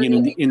Soviet Soviet Union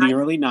Union in the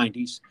early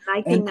 90s.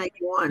 And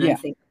 1991, I yeah.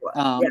 think it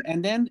was. Yeah.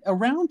 And then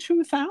around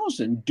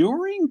 2000,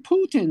 during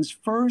Putin's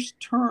first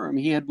term,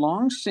 he had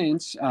long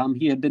since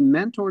he had been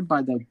mentored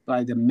by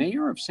the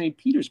mayor of St.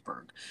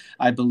 Petersburg,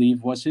 I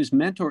believe, was his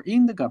mentor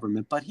in the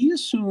government. But he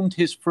assumed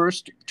his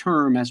first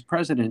term as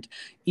president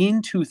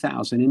in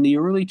 2000, in the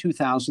early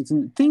 2000s,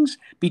 and things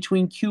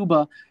between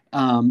Cuba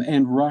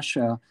and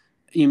Russia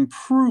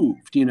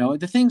improved.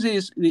 The things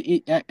is,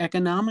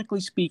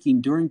 economically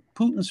speaking, during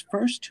Putin's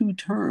first two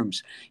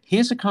terms,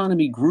 his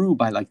economy grew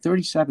by like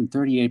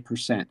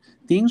 38%.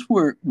 Things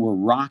were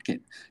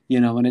rocking,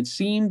 and it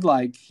seemed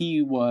like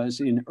he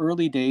was in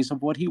early days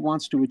of what he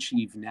wants to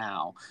achieve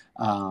now.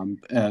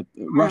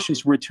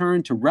 Russia's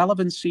return to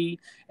relevancy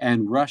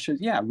and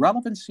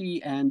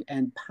relevancy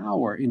and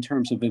power in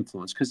terms of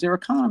influence, because their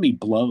economy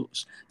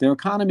blows. Their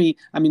economy,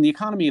 the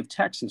economy of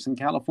Texas and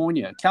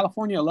California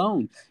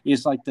alone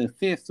is like the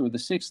fifth or the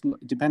sixth,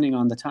 depending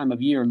on the time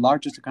of year,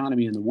 largest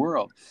economy in the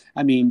world.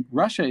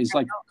 Russia is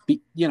like,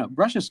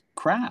 Russia's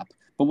crap.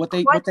 But what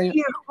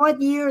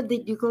year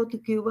did you go to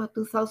Cuba?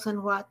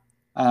 2000 what?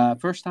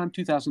 First time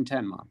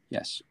 2010, Mom.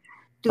 Yes.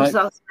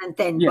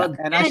 2010. Yeah, but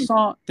and then, I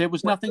saw there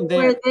was nothing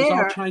there. It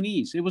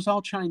was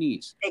all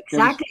Chinese.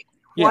 Exactly.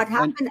 What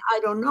happened? I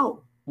don't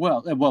know.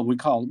 Well, we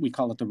call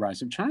it the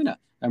rise of China,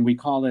 and we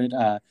call it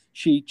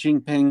Xi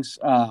Jinping's,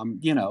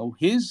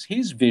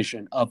 his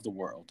vision of the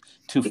world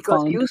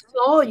because you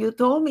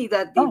told me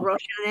that the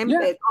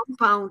Russian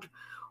compound.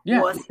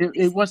 Yeah,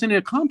 it wasn't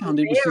a compound.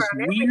 It was this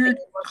weird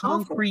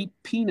concrete awful.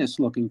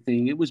 penis-looking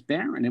thing. It was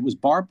barren. It was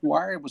barbed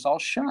wire. It was all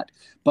shut.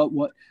 But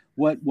what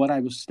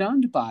I was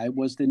stunned by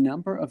was the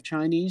number of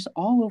Chinese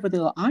all over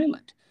the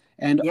island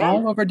and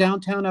all over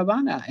downtown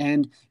Havana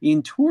and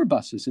in tour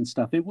buses and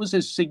stuff. It was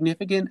as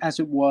significant as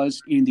it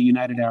was in the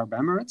United Arab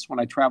Emirates when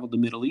I traveled the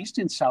Middle East,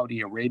 in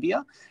Saudi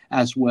Arabia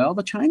as well.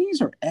 The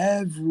Chinese are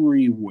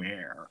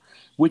everywhere,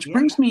 which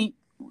brings me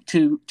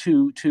to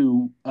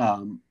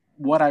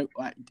what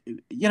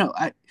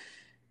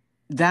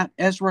that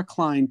Ezra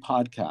Klein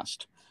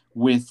podcast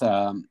with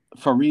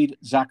Fareed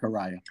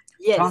Zakaria,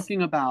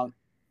 talking about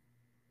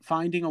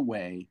finding a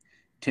way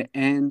to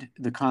end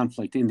the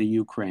conflict in the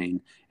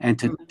Ukraine and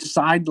to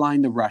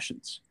sideline the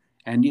Russians.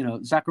 And,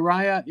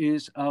 Zakaria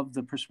is of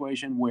the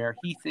persuasion where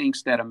he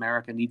thinks that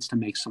America needs to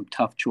make some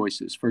tough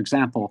choices. For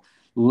example,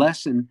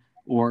 lessen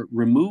or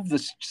remove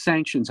the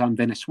sanctions on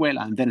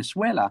Venezuela. And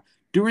Venezuela,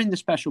 during the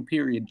special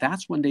period,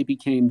 that's when they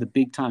became the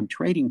big-time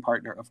trading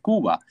partner of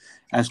Cuba,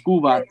 as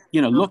Cuba,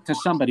 looked to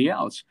somebody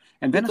else.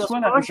 And because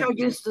Venezuela Russia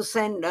used to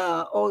send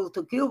oil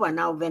to Cuba.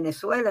 Now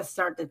Venezuela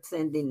started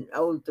sending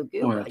oil to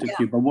Cuba.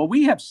 Cuba. Well,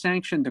 we have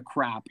sanctioned the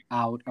crap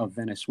out of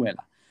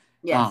Venezuela.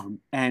 Yes.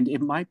 And it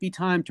might be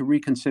time to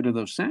reconsider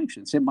those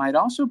sanctions. It might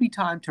also be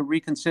time to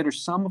reconsider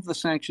some of the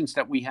sanctions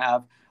that we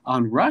have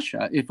on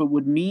Russia, if it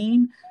would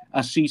mean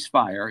a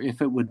ceasefire,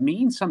 if it would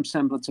mean some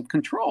semblance of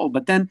control.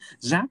 But then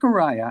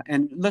Zakaria,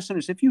 and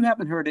listeners, if you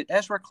haven't heard it,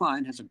 Ezra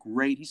Klein has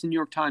he's a New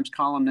York Times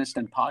columnist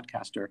and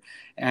podcaster,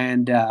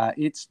 and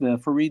it's the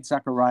Fareed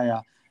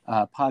Zakaria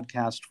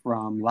podcast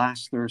from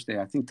last Thursday.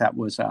 I think that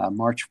was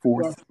March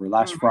 4th or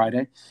last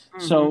Friday.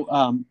 So,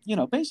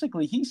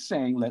 basically he's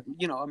saying that,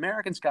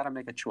 Americans got to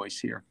make a choice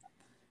here.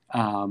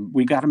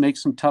 We got to make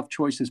some tough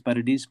choices, but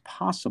it is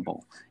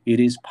possible. It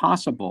is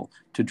possible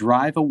to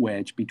drive a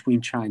wedge between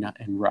China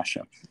and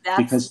Russia.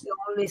 That's the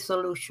only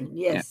solution.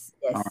 Yes.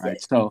 Yeah. All right.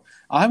 So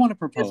I want to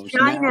propose.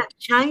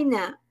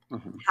 China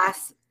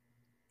has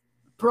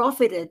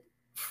profited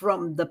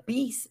from the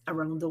peace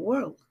around the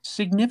world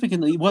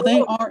significantly. Well,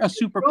 they are a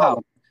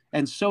superpower,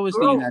 and so is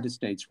the United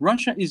States.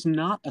 Russia is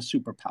not a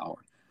superpower.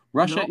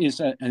 Russia is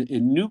a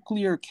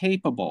nuclear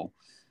capable,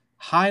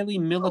 highly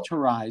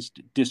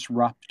militarized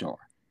disruptor.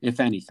 If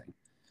anything,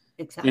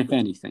 exactly. If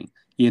anything,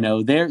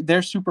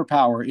 their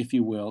superpower, if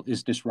you will,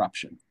 is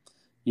disruption.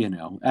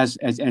 And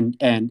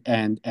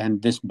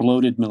this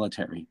bloated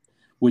military,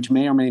 which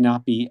may or may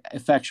not be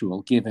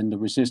effectual given the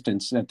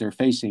resistance that they're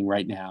facing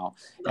right now.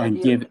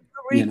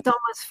 Read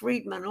Thomas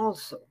Friedman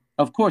also.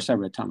 Of course, I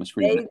read Thomas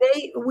Friedman.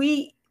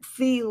 We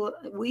feel,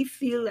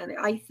 and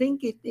I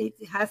think it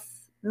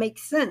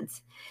makes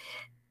sense.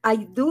 I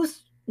do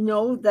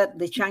know that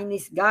the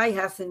Chinese guy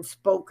hasn't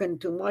spoken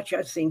too much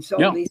since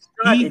all this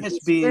started. He has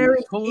been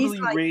totally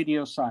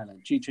radio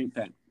silent, Xi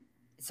Jinping.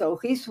 So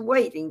he's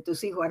waiting to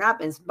see what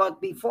happens.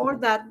 But before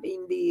that,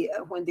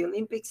 when the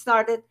Olympics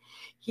started,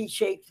 he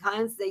shook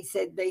hands. They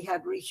said they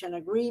had reached an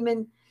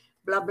agreement,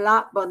 blah,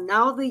 blah. But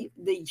now the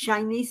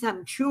Chinese,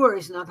 I'm sure,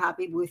 is not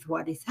happy with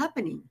what is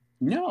happening.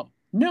 No,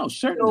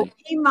 certainly. So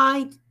he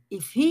might,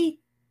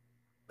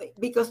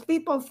 because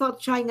people thought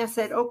China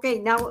said, okay,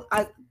 now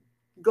I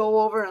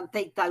go over and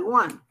take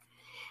Taiwan.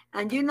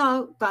 And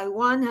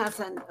Taiwan has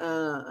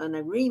an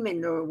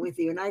agreement with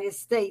the United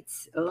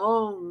States, a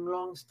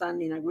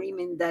long-standing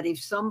agreement that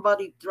if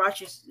somebody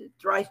tries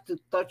to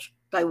touch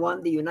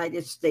Taiwan, the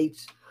United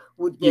States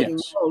would get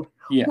involved.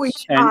 Yes.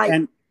 Which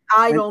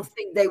I And, don't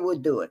think they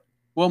would do it.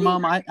 well, The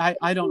Mom, United I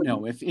States don't know.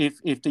 wouldn't.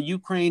 If the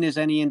Ukraine is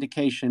any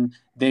indication,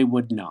 they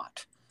would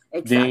not. They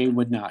Exactly.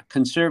 would not.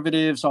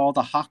 Conservatives, all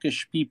the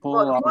hawkish But people,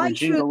 all the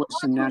jingoists why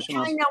and would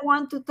nationalists. China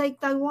want to take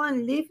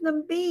Taiwan? Leave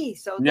them be.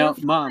 So they're No,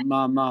 fine.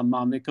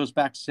 Mom. It goes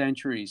back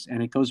centuries,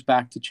 and it goes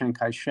back to Chiang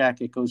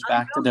Kai-shek. It goes I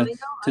back know, I know,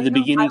 to I the know.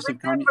 I beginnings of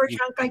remember communism.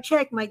 Chiang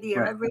Kai-shek, my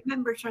dear. I Right.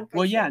 remember Chiang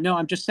Well, yeah. Kai-shek. No,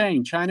 I'm just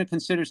saying. China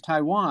considers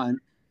Taiwan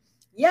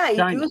Yeah, it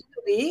China. used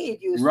to be.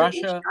 It used to be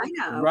Russia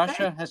China. Okay.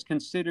 Russia has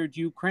considered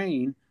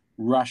Ukraine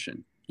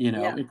Russian.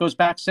 Yeah, It goes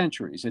back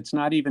centuries. It's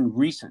not even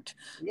recent.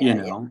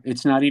 yeah.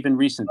 It's not even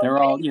recent. But They're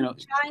all, maybe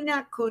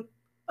China could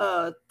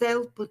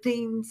tell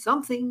Putin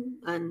something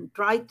and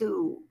try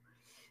to,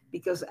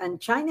 because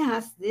and China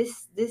has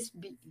this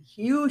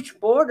huge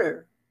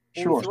border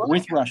with sure,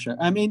 with Russia. Russia.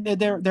 I mean,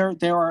 there are And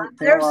there's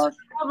there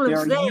problems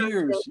are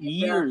there.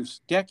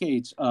 years,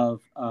 decades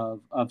of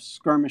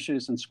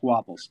skirmishes and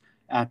squabbles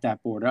at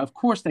that border. Of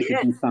course, they could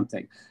Yes, do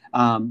something,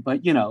 but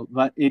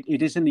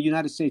it is in the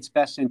United States'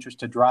 best interest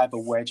to drive a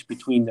wedge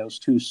between those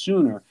two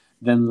sooner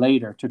than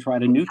later to try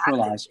to exactly.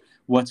 neutralize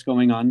what's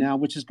going on now,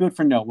 which is good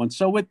for no one.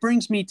 So it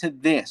brings me to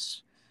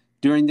this.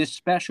 During this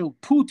special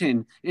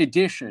Putin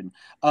edition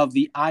of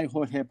the I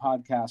Jorge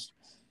podcast,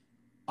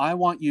 I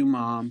want you,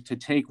 Mom, to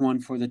take one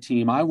for the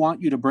team. I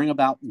want you to bring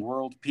about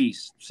world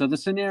peace. So the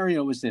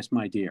scenario is this,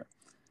 my dear.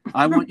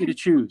 I want you to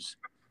choose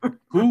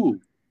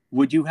who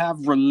would you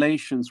have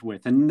relations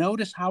with? And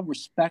notice how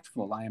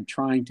respectful I am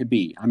trying to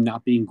be. I'm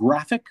not being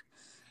graphic.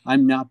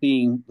 I'm not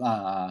being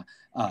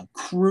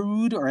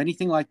crude or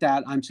anything like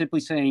that. I'm simply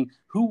saying,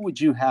 who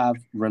would you have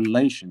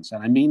relations?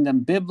 And I mean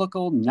them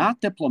biblical, not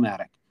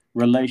diplomatic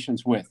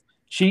relations with.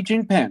 Xi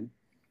Jinping,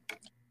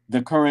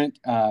 the current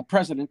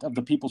president of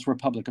the People's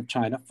Republic of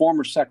China,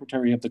 former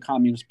secretary of the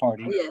Communist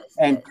Party, Yes,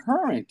 and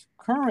yes,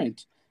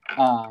 current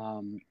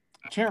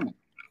chairman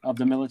of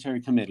the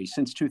military committee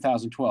since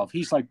 2012.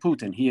 He's like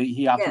Putin. He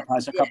yes,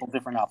 occupies a yes. couple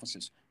different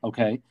offices.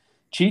 Okay,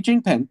 Xi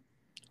Jinping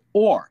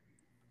or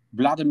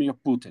Vladimir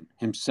Putin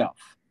himself.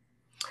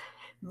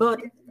 But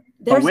But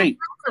there's a wait,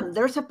 problem.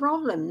 There's a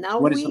problem. Now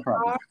what is the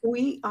problem?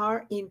 we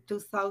are in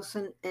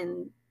 2000.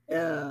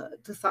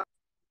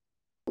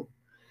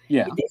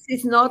 Yeah. This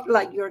is not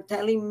like you're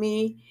telling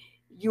me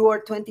you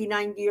are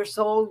 29 years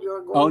old.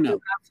 You're Oh going to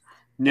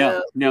no,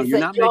 have no, with you're a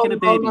not making a young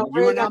baby. Ronald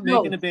You are Reagan. not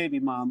making No, a baby,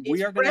 Mom. We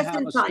it's are going to have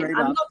a present time. straight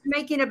I'm up. not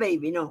making a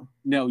baby. No.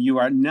 No, you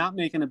are not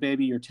making a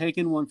baby. You're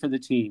taking one for the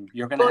team.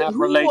 You're going to But have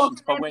who of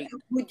relations. But them wait,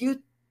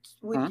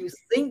 would huh? you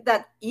think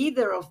that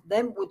either of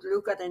them would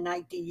look at a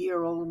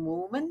 90-year-old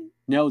woman?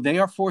 No, they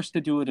are forced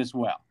to do it as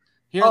well.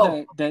 Here,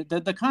 Oh,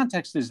 the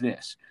context is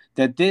this: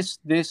 that this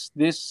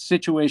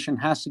situation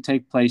has to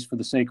take place for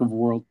the sake of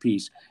world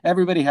peace.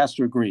 Everybody has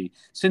to agree.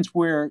 Since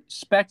we're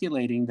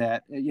speculating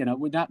that,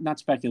 we're not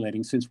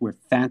speculating. Since we're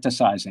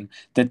fantasizing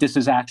that this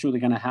is actually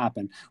going to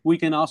happen, we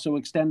can also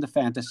extend the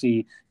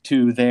fantasy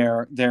to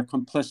their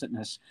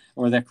complicitness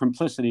or their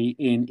complicity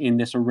in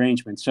this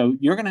arrangement. So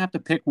you're going to have to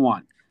pick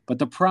one. But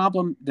the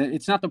problem,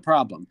 it's not the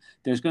problem.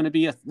 There's going to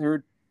be a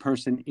third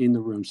person in the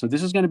room. So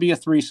this is going to be a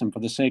threesome for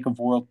the sake of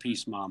world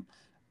peace, Mom.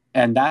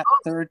 And that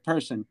third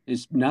person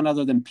is none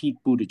other than Pete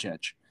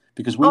Buttigieg,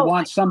 because we oh,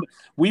 want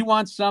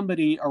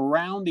somebody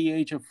around the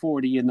age of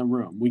 40 in the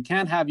room. We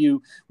can't have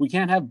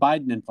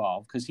Biden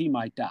involved because he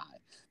might die.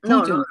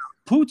 no.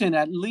 Putin,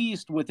 at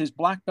least with his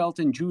black belt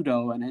in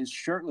judo and his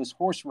shirtless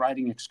horse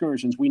riding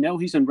excursions, we know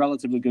he's in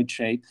relatively good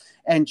shape.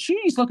 And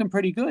Xi's looking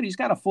pretty good. He's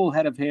got a full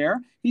head of hair.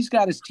 He's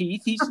got his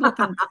teeth. He's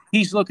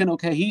looking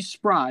okay. He's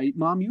spry.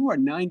 Mom, you are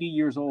 90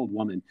 years old,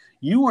 woman.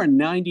 You are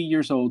 90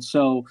 years old.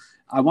 So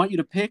I want you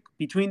to pick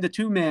between the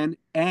two men,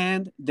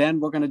 and then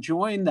we're going to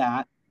join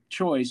that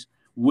choice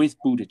with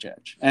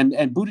Buttigieg. And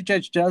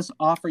Buttigieg does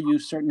offer you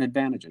certain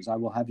advantages, I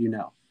will have you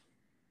know.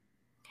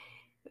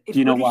 If Do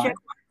you know why?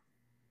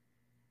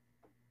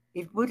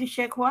 If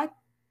Buttigieg what?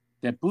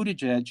 That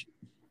Buttigieg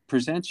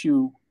presents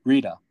you,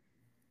 Rita,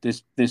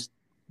 this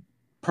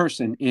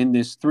person in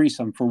this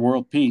threesome for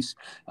world peace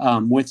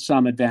with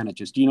some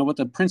advantages. Do you know what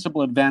the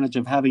principal advantage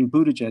of having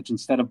Buttigieg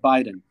instead of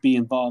Biden be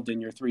involved in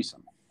your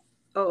threesome?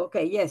 Oh,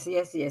 okay. Yes.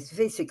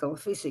 Physical.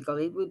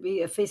 It would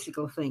be a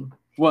physical thing.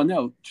 Well,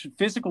 no,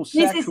 physical, This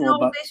is sexual, no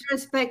but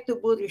disrespect to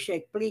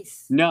Buttigieg,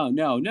 please. no.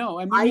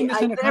 I mean,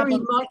 I very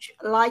much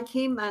like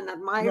him and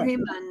admire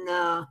him,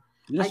 and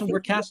listen, I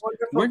think he's a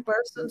wonderful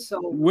person. So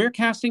we're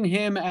casting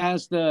him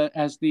as the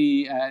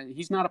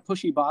he's not a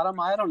pushy bottom.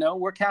 I don't know.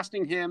 We're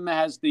casting him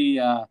as the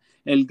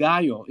el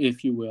gallo,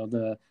 if you will,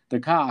 the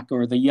cock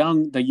or the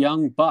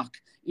young buck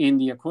in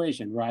the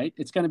equation, right?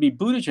 It's going to be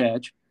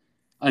Buttigieg,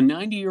 a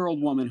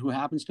 90-year-old woman who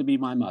happens to be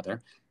my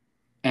mother,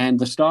 and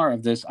the star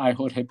of this I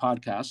Jorge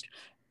podcast,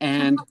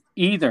 and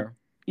either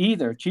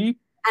Xi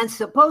and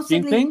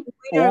supposedly Jinping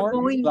we are or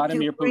going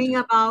Vladimir to bring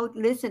Putin. about.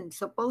 Listen,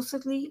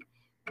 supposedly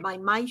by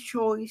my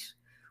choice,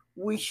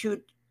 we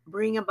should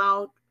bring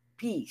about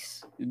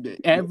peace.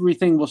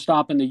 Everything will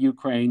stop in the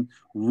Ukraine.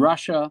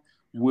 Russia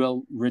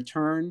will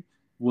return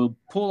will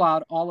pull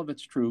out all of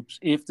its troops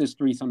if this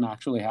threesome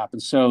actually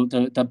happens. So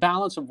the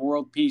balance of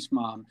world peace,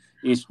 Mom,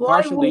 is Why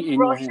would partially in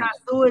your Russia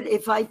hands. do it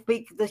if I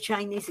pick the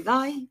Chinese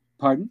guy?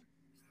 Pardon?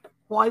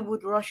 Why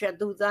would Russia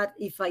do that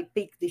if I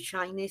pick the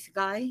Chinese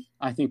guy?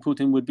 I think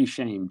Putin would be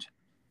shamed.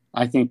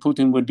 I think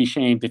Putin would be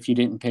shamed if you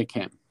didn't pick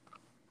him.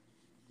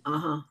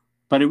 Uh-huh.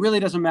 But it really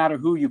doesn't matter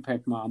who you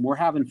pick, Mom. We're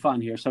having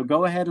fun here. So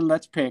go ahead and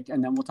let's pick,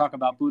 and then we'll talk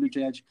about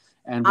Buttigieg,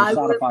 and we'll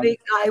solidify.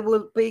 I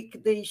will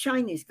pick the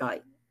Chinese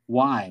guy.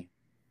 Why?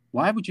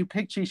 Why would you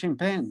pick Xi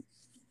Jinping?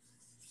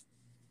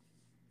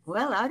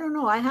 Well, I don't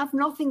know. I have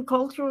nothing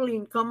culturally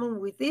in common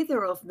with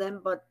either of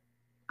them, but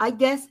I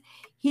guess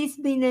he's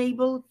been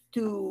able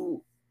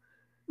to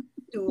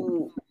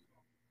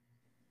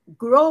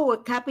grow a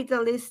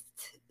capitalist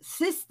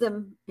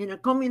system in a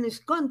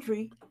communist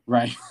country.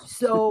 Right.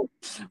 So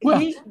Well,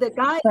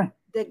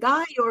 the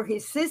guy or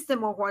his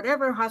system or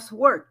whatever has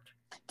worked.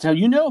 So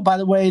by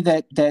the way,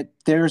 that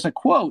there's a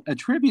quote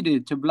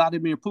attributed to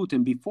Vladimir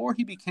Putin before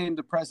he became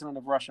the president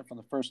of Russia for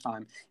the first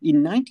time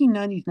in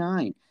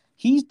 1999.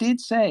 He did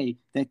say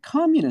that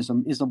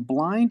communism is a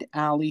blind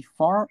alley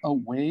far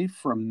away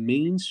from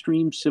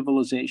mainstream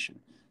civilization.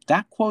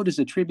 That quote is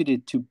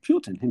attributed to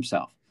Putin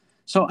himself.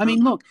 So, I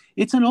mean, look,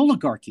 it's an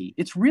oligarchy.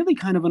 It's really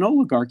kind of an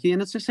oligarchy,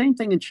 and it's the same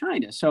thing in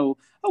China. So,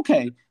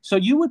 okay, so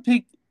you would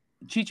pick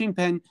Xi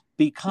Jinping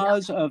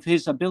because of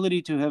his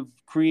ability to have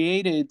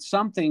created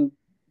something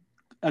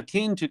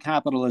akin to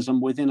capitalism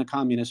within a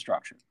communist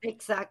structure.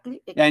 Exactly.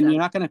 And you're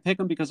not going to pick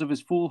him because of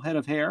his full head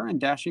of hair and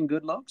dashing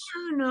good looks?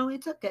 No,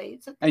 it's okay.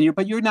 It's okay. And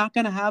you're not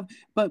going to have,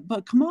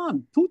 but come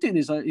on, Putin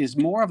is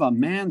more of a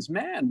man's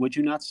man, would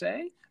you not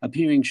say?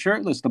 Appearing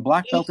shirtless, the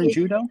black belt in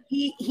judo?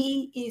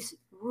 He is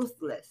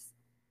ruthless.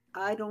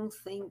 I don't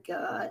think,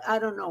 I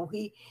don't know.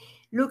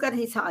 Look at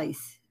his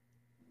eyes.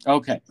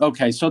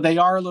 Okay. So they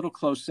are a little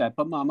close set,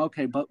 but Mom,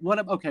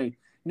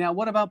 now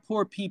what about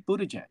poor Pete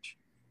Buttigieg?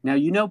 Now,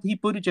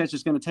 Pete Buttigieg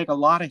is going to take a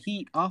lot of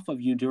heat off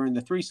of you during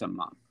the threesome,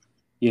 Mom,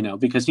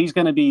 because he's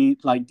going to be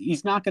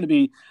he's not going to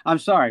be, I'm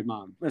sorry,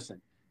 Mom, listen,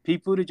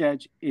 Pete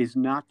Buttigieg is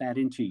not that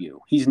into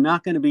you. He's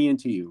not going to be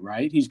into you,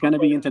 right? He's going to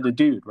be into the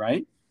dude,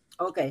 right?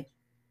 Okay.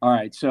 All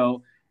right.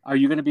 So are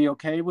you going to be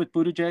okay with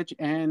Buttigieg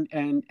and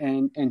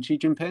Xi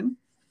Jinping?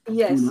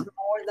 Yes,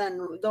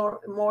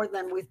 more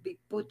than with Big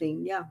Putin,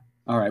 yeah.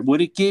 All right.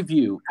 Would it give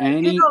you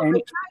any...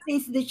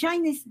 The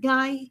Chinese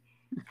guy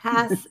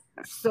has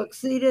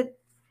succeeded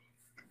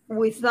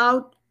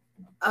without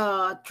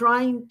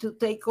trying to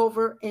take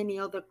over any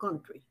other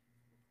country.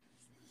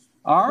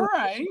 All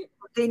right.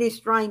 Putin is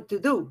trying to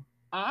do.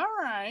 All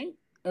right.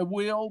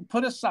 We'll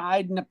put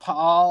aside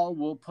Nepal.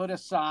 We'll put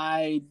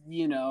aside,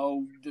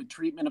 the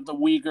treatment of the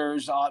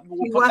Uyghurs.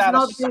 We'll put that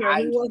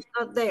aside. He was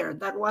not there.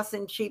 That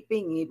wasn't Xi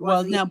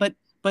Jinping.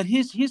 But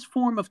his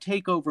form of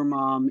takeover,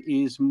 Mom,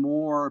 is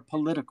more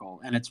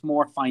political and it's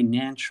more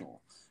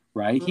financial.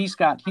 Right,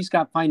 mm-hmm. He's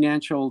got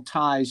financial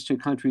ties to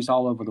countries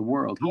all over the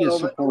world. He is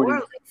supporting.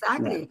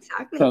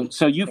 Exactly.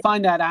 So you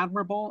find that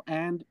admirable,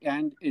 and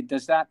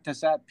does that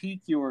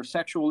pique your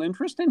sexual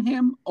interest in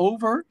him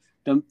over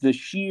the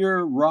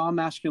sheer raw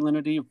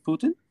masculinity of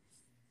Putin?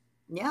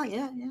 Yeah.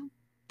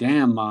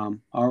 Damn,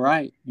 Mom. All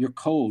right, you're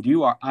cold.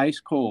 You are ice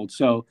cold.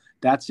 So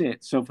that's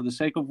it. So for the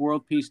sake of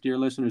world peace, dear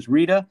listeners,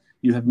 Rita,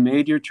 you have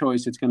made your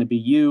choice. It's going to be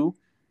you,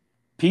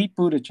 Pete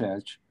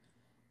Buttigieg,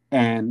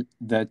 and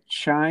the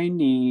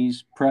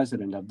Chinese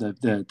president of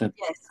the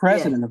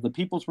president of the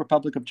People's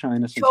Republic of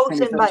China since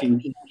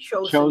 2015,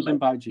 chosen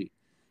by Xi.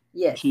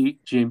 Yes. Xi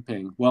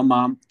Jinping. Well,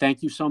 Mom,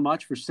 thank you so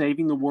much for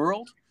saving the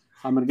world.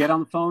 I'm going to get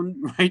on the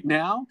phone right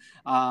now.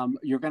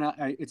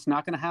 It's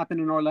not going to happen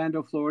in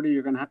Orlando, Florida.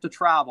 You're going to have to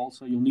travel.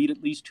 So you'll need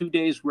at least 2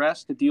 days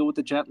rest to deal with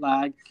the jet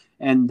lag.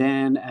 And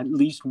then at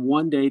least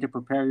 1 day to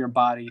prepare your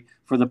body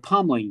for the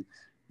pummeling,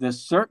 the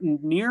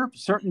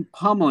certain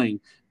pummeling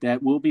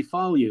that will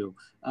befall you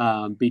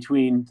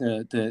between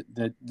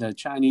the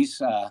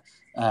Chinese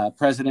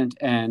president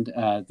and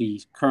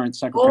the current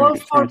Secretary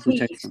of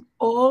Transportation.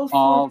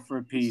 All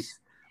for peace.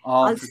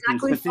 I'll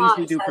sacrifice.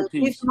 I'll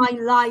give my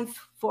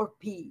life for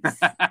peace.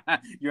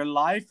 Your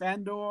life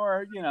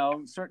and/or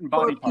certain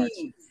body parts.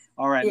 Peace.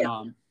 All right, yeah.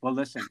 Mom. Well,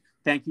 listen.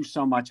 Thank you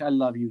so much. I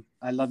love you.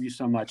 I love you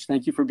so much.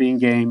 Thank you for being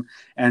game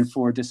and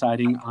for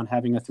deciding on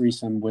having a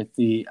threesome with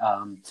the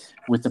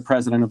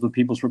president of the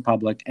People's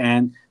Republic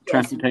and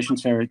Transportation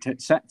Secretary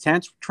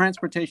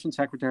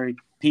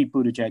Pete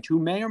Buttigieg, who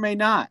may or may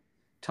not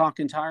talk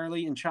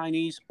entirely in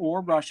Chinese or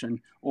Russian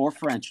or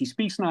French. He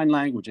speaks 9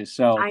 languages,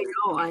 so I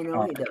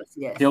know he does.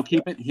 Yes, he'll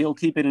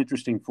keep it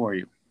interesting for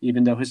you,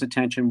 even though his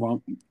attention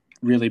won't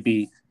really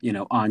be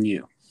on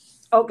you.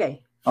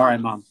 Okay. All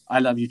right, Mom. I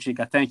love you,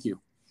 chica. Thank you.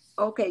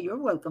 Okay, you're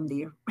welcome,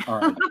 dear. All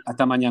right.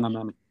 Hasta mañana,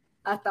 mami.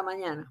 Hasta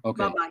mañana.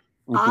 Okay. Bye-bye.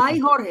 Hi,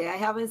 Jorge. I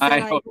haven't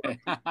said hi. Okay.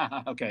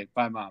 Okay.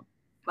 Bye, Mom.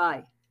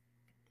 Bye.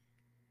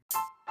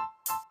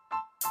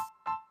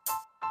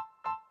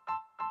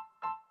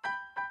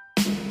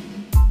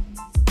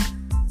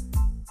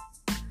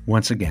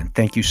 Once again,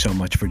 thank you so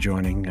much for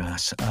joining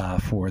us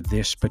for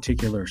this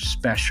particular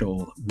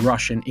special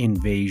Russian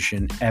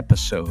invasion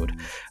episode.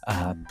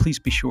 Please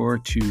be sure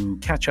to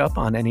catch up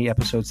on any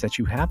episodes that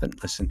you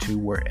haven't listened to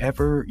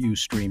wherever you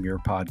stream your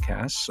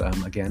podcasts.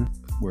 Again,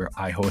 we're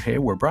iHohe.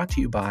 We're brought to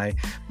you by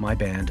my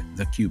band,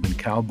 The Cuban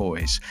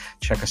Cowboys.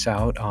 Check us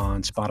out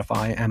on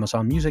Spotify,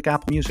 Amazon Music,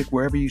 Apple Music,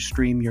 wherever you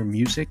stream your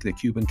music. The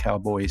Cuban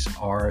Cowboys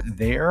are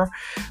there.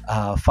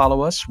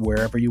 Follow us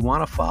wherever you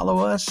want to follow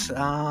us,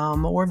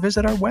 or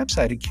visit our website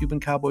at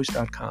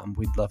cubancowboys.com.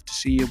 We'd love to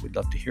see you. We'd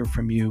love to hear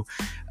from you.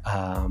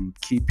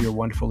 Keep your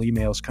wonderful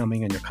emails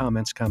coming and your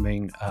comments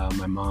coming.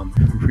 My mom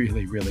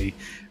really, really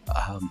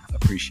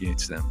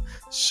appreciates them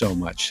so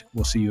much.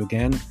 We'll see you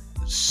again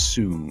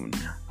soon.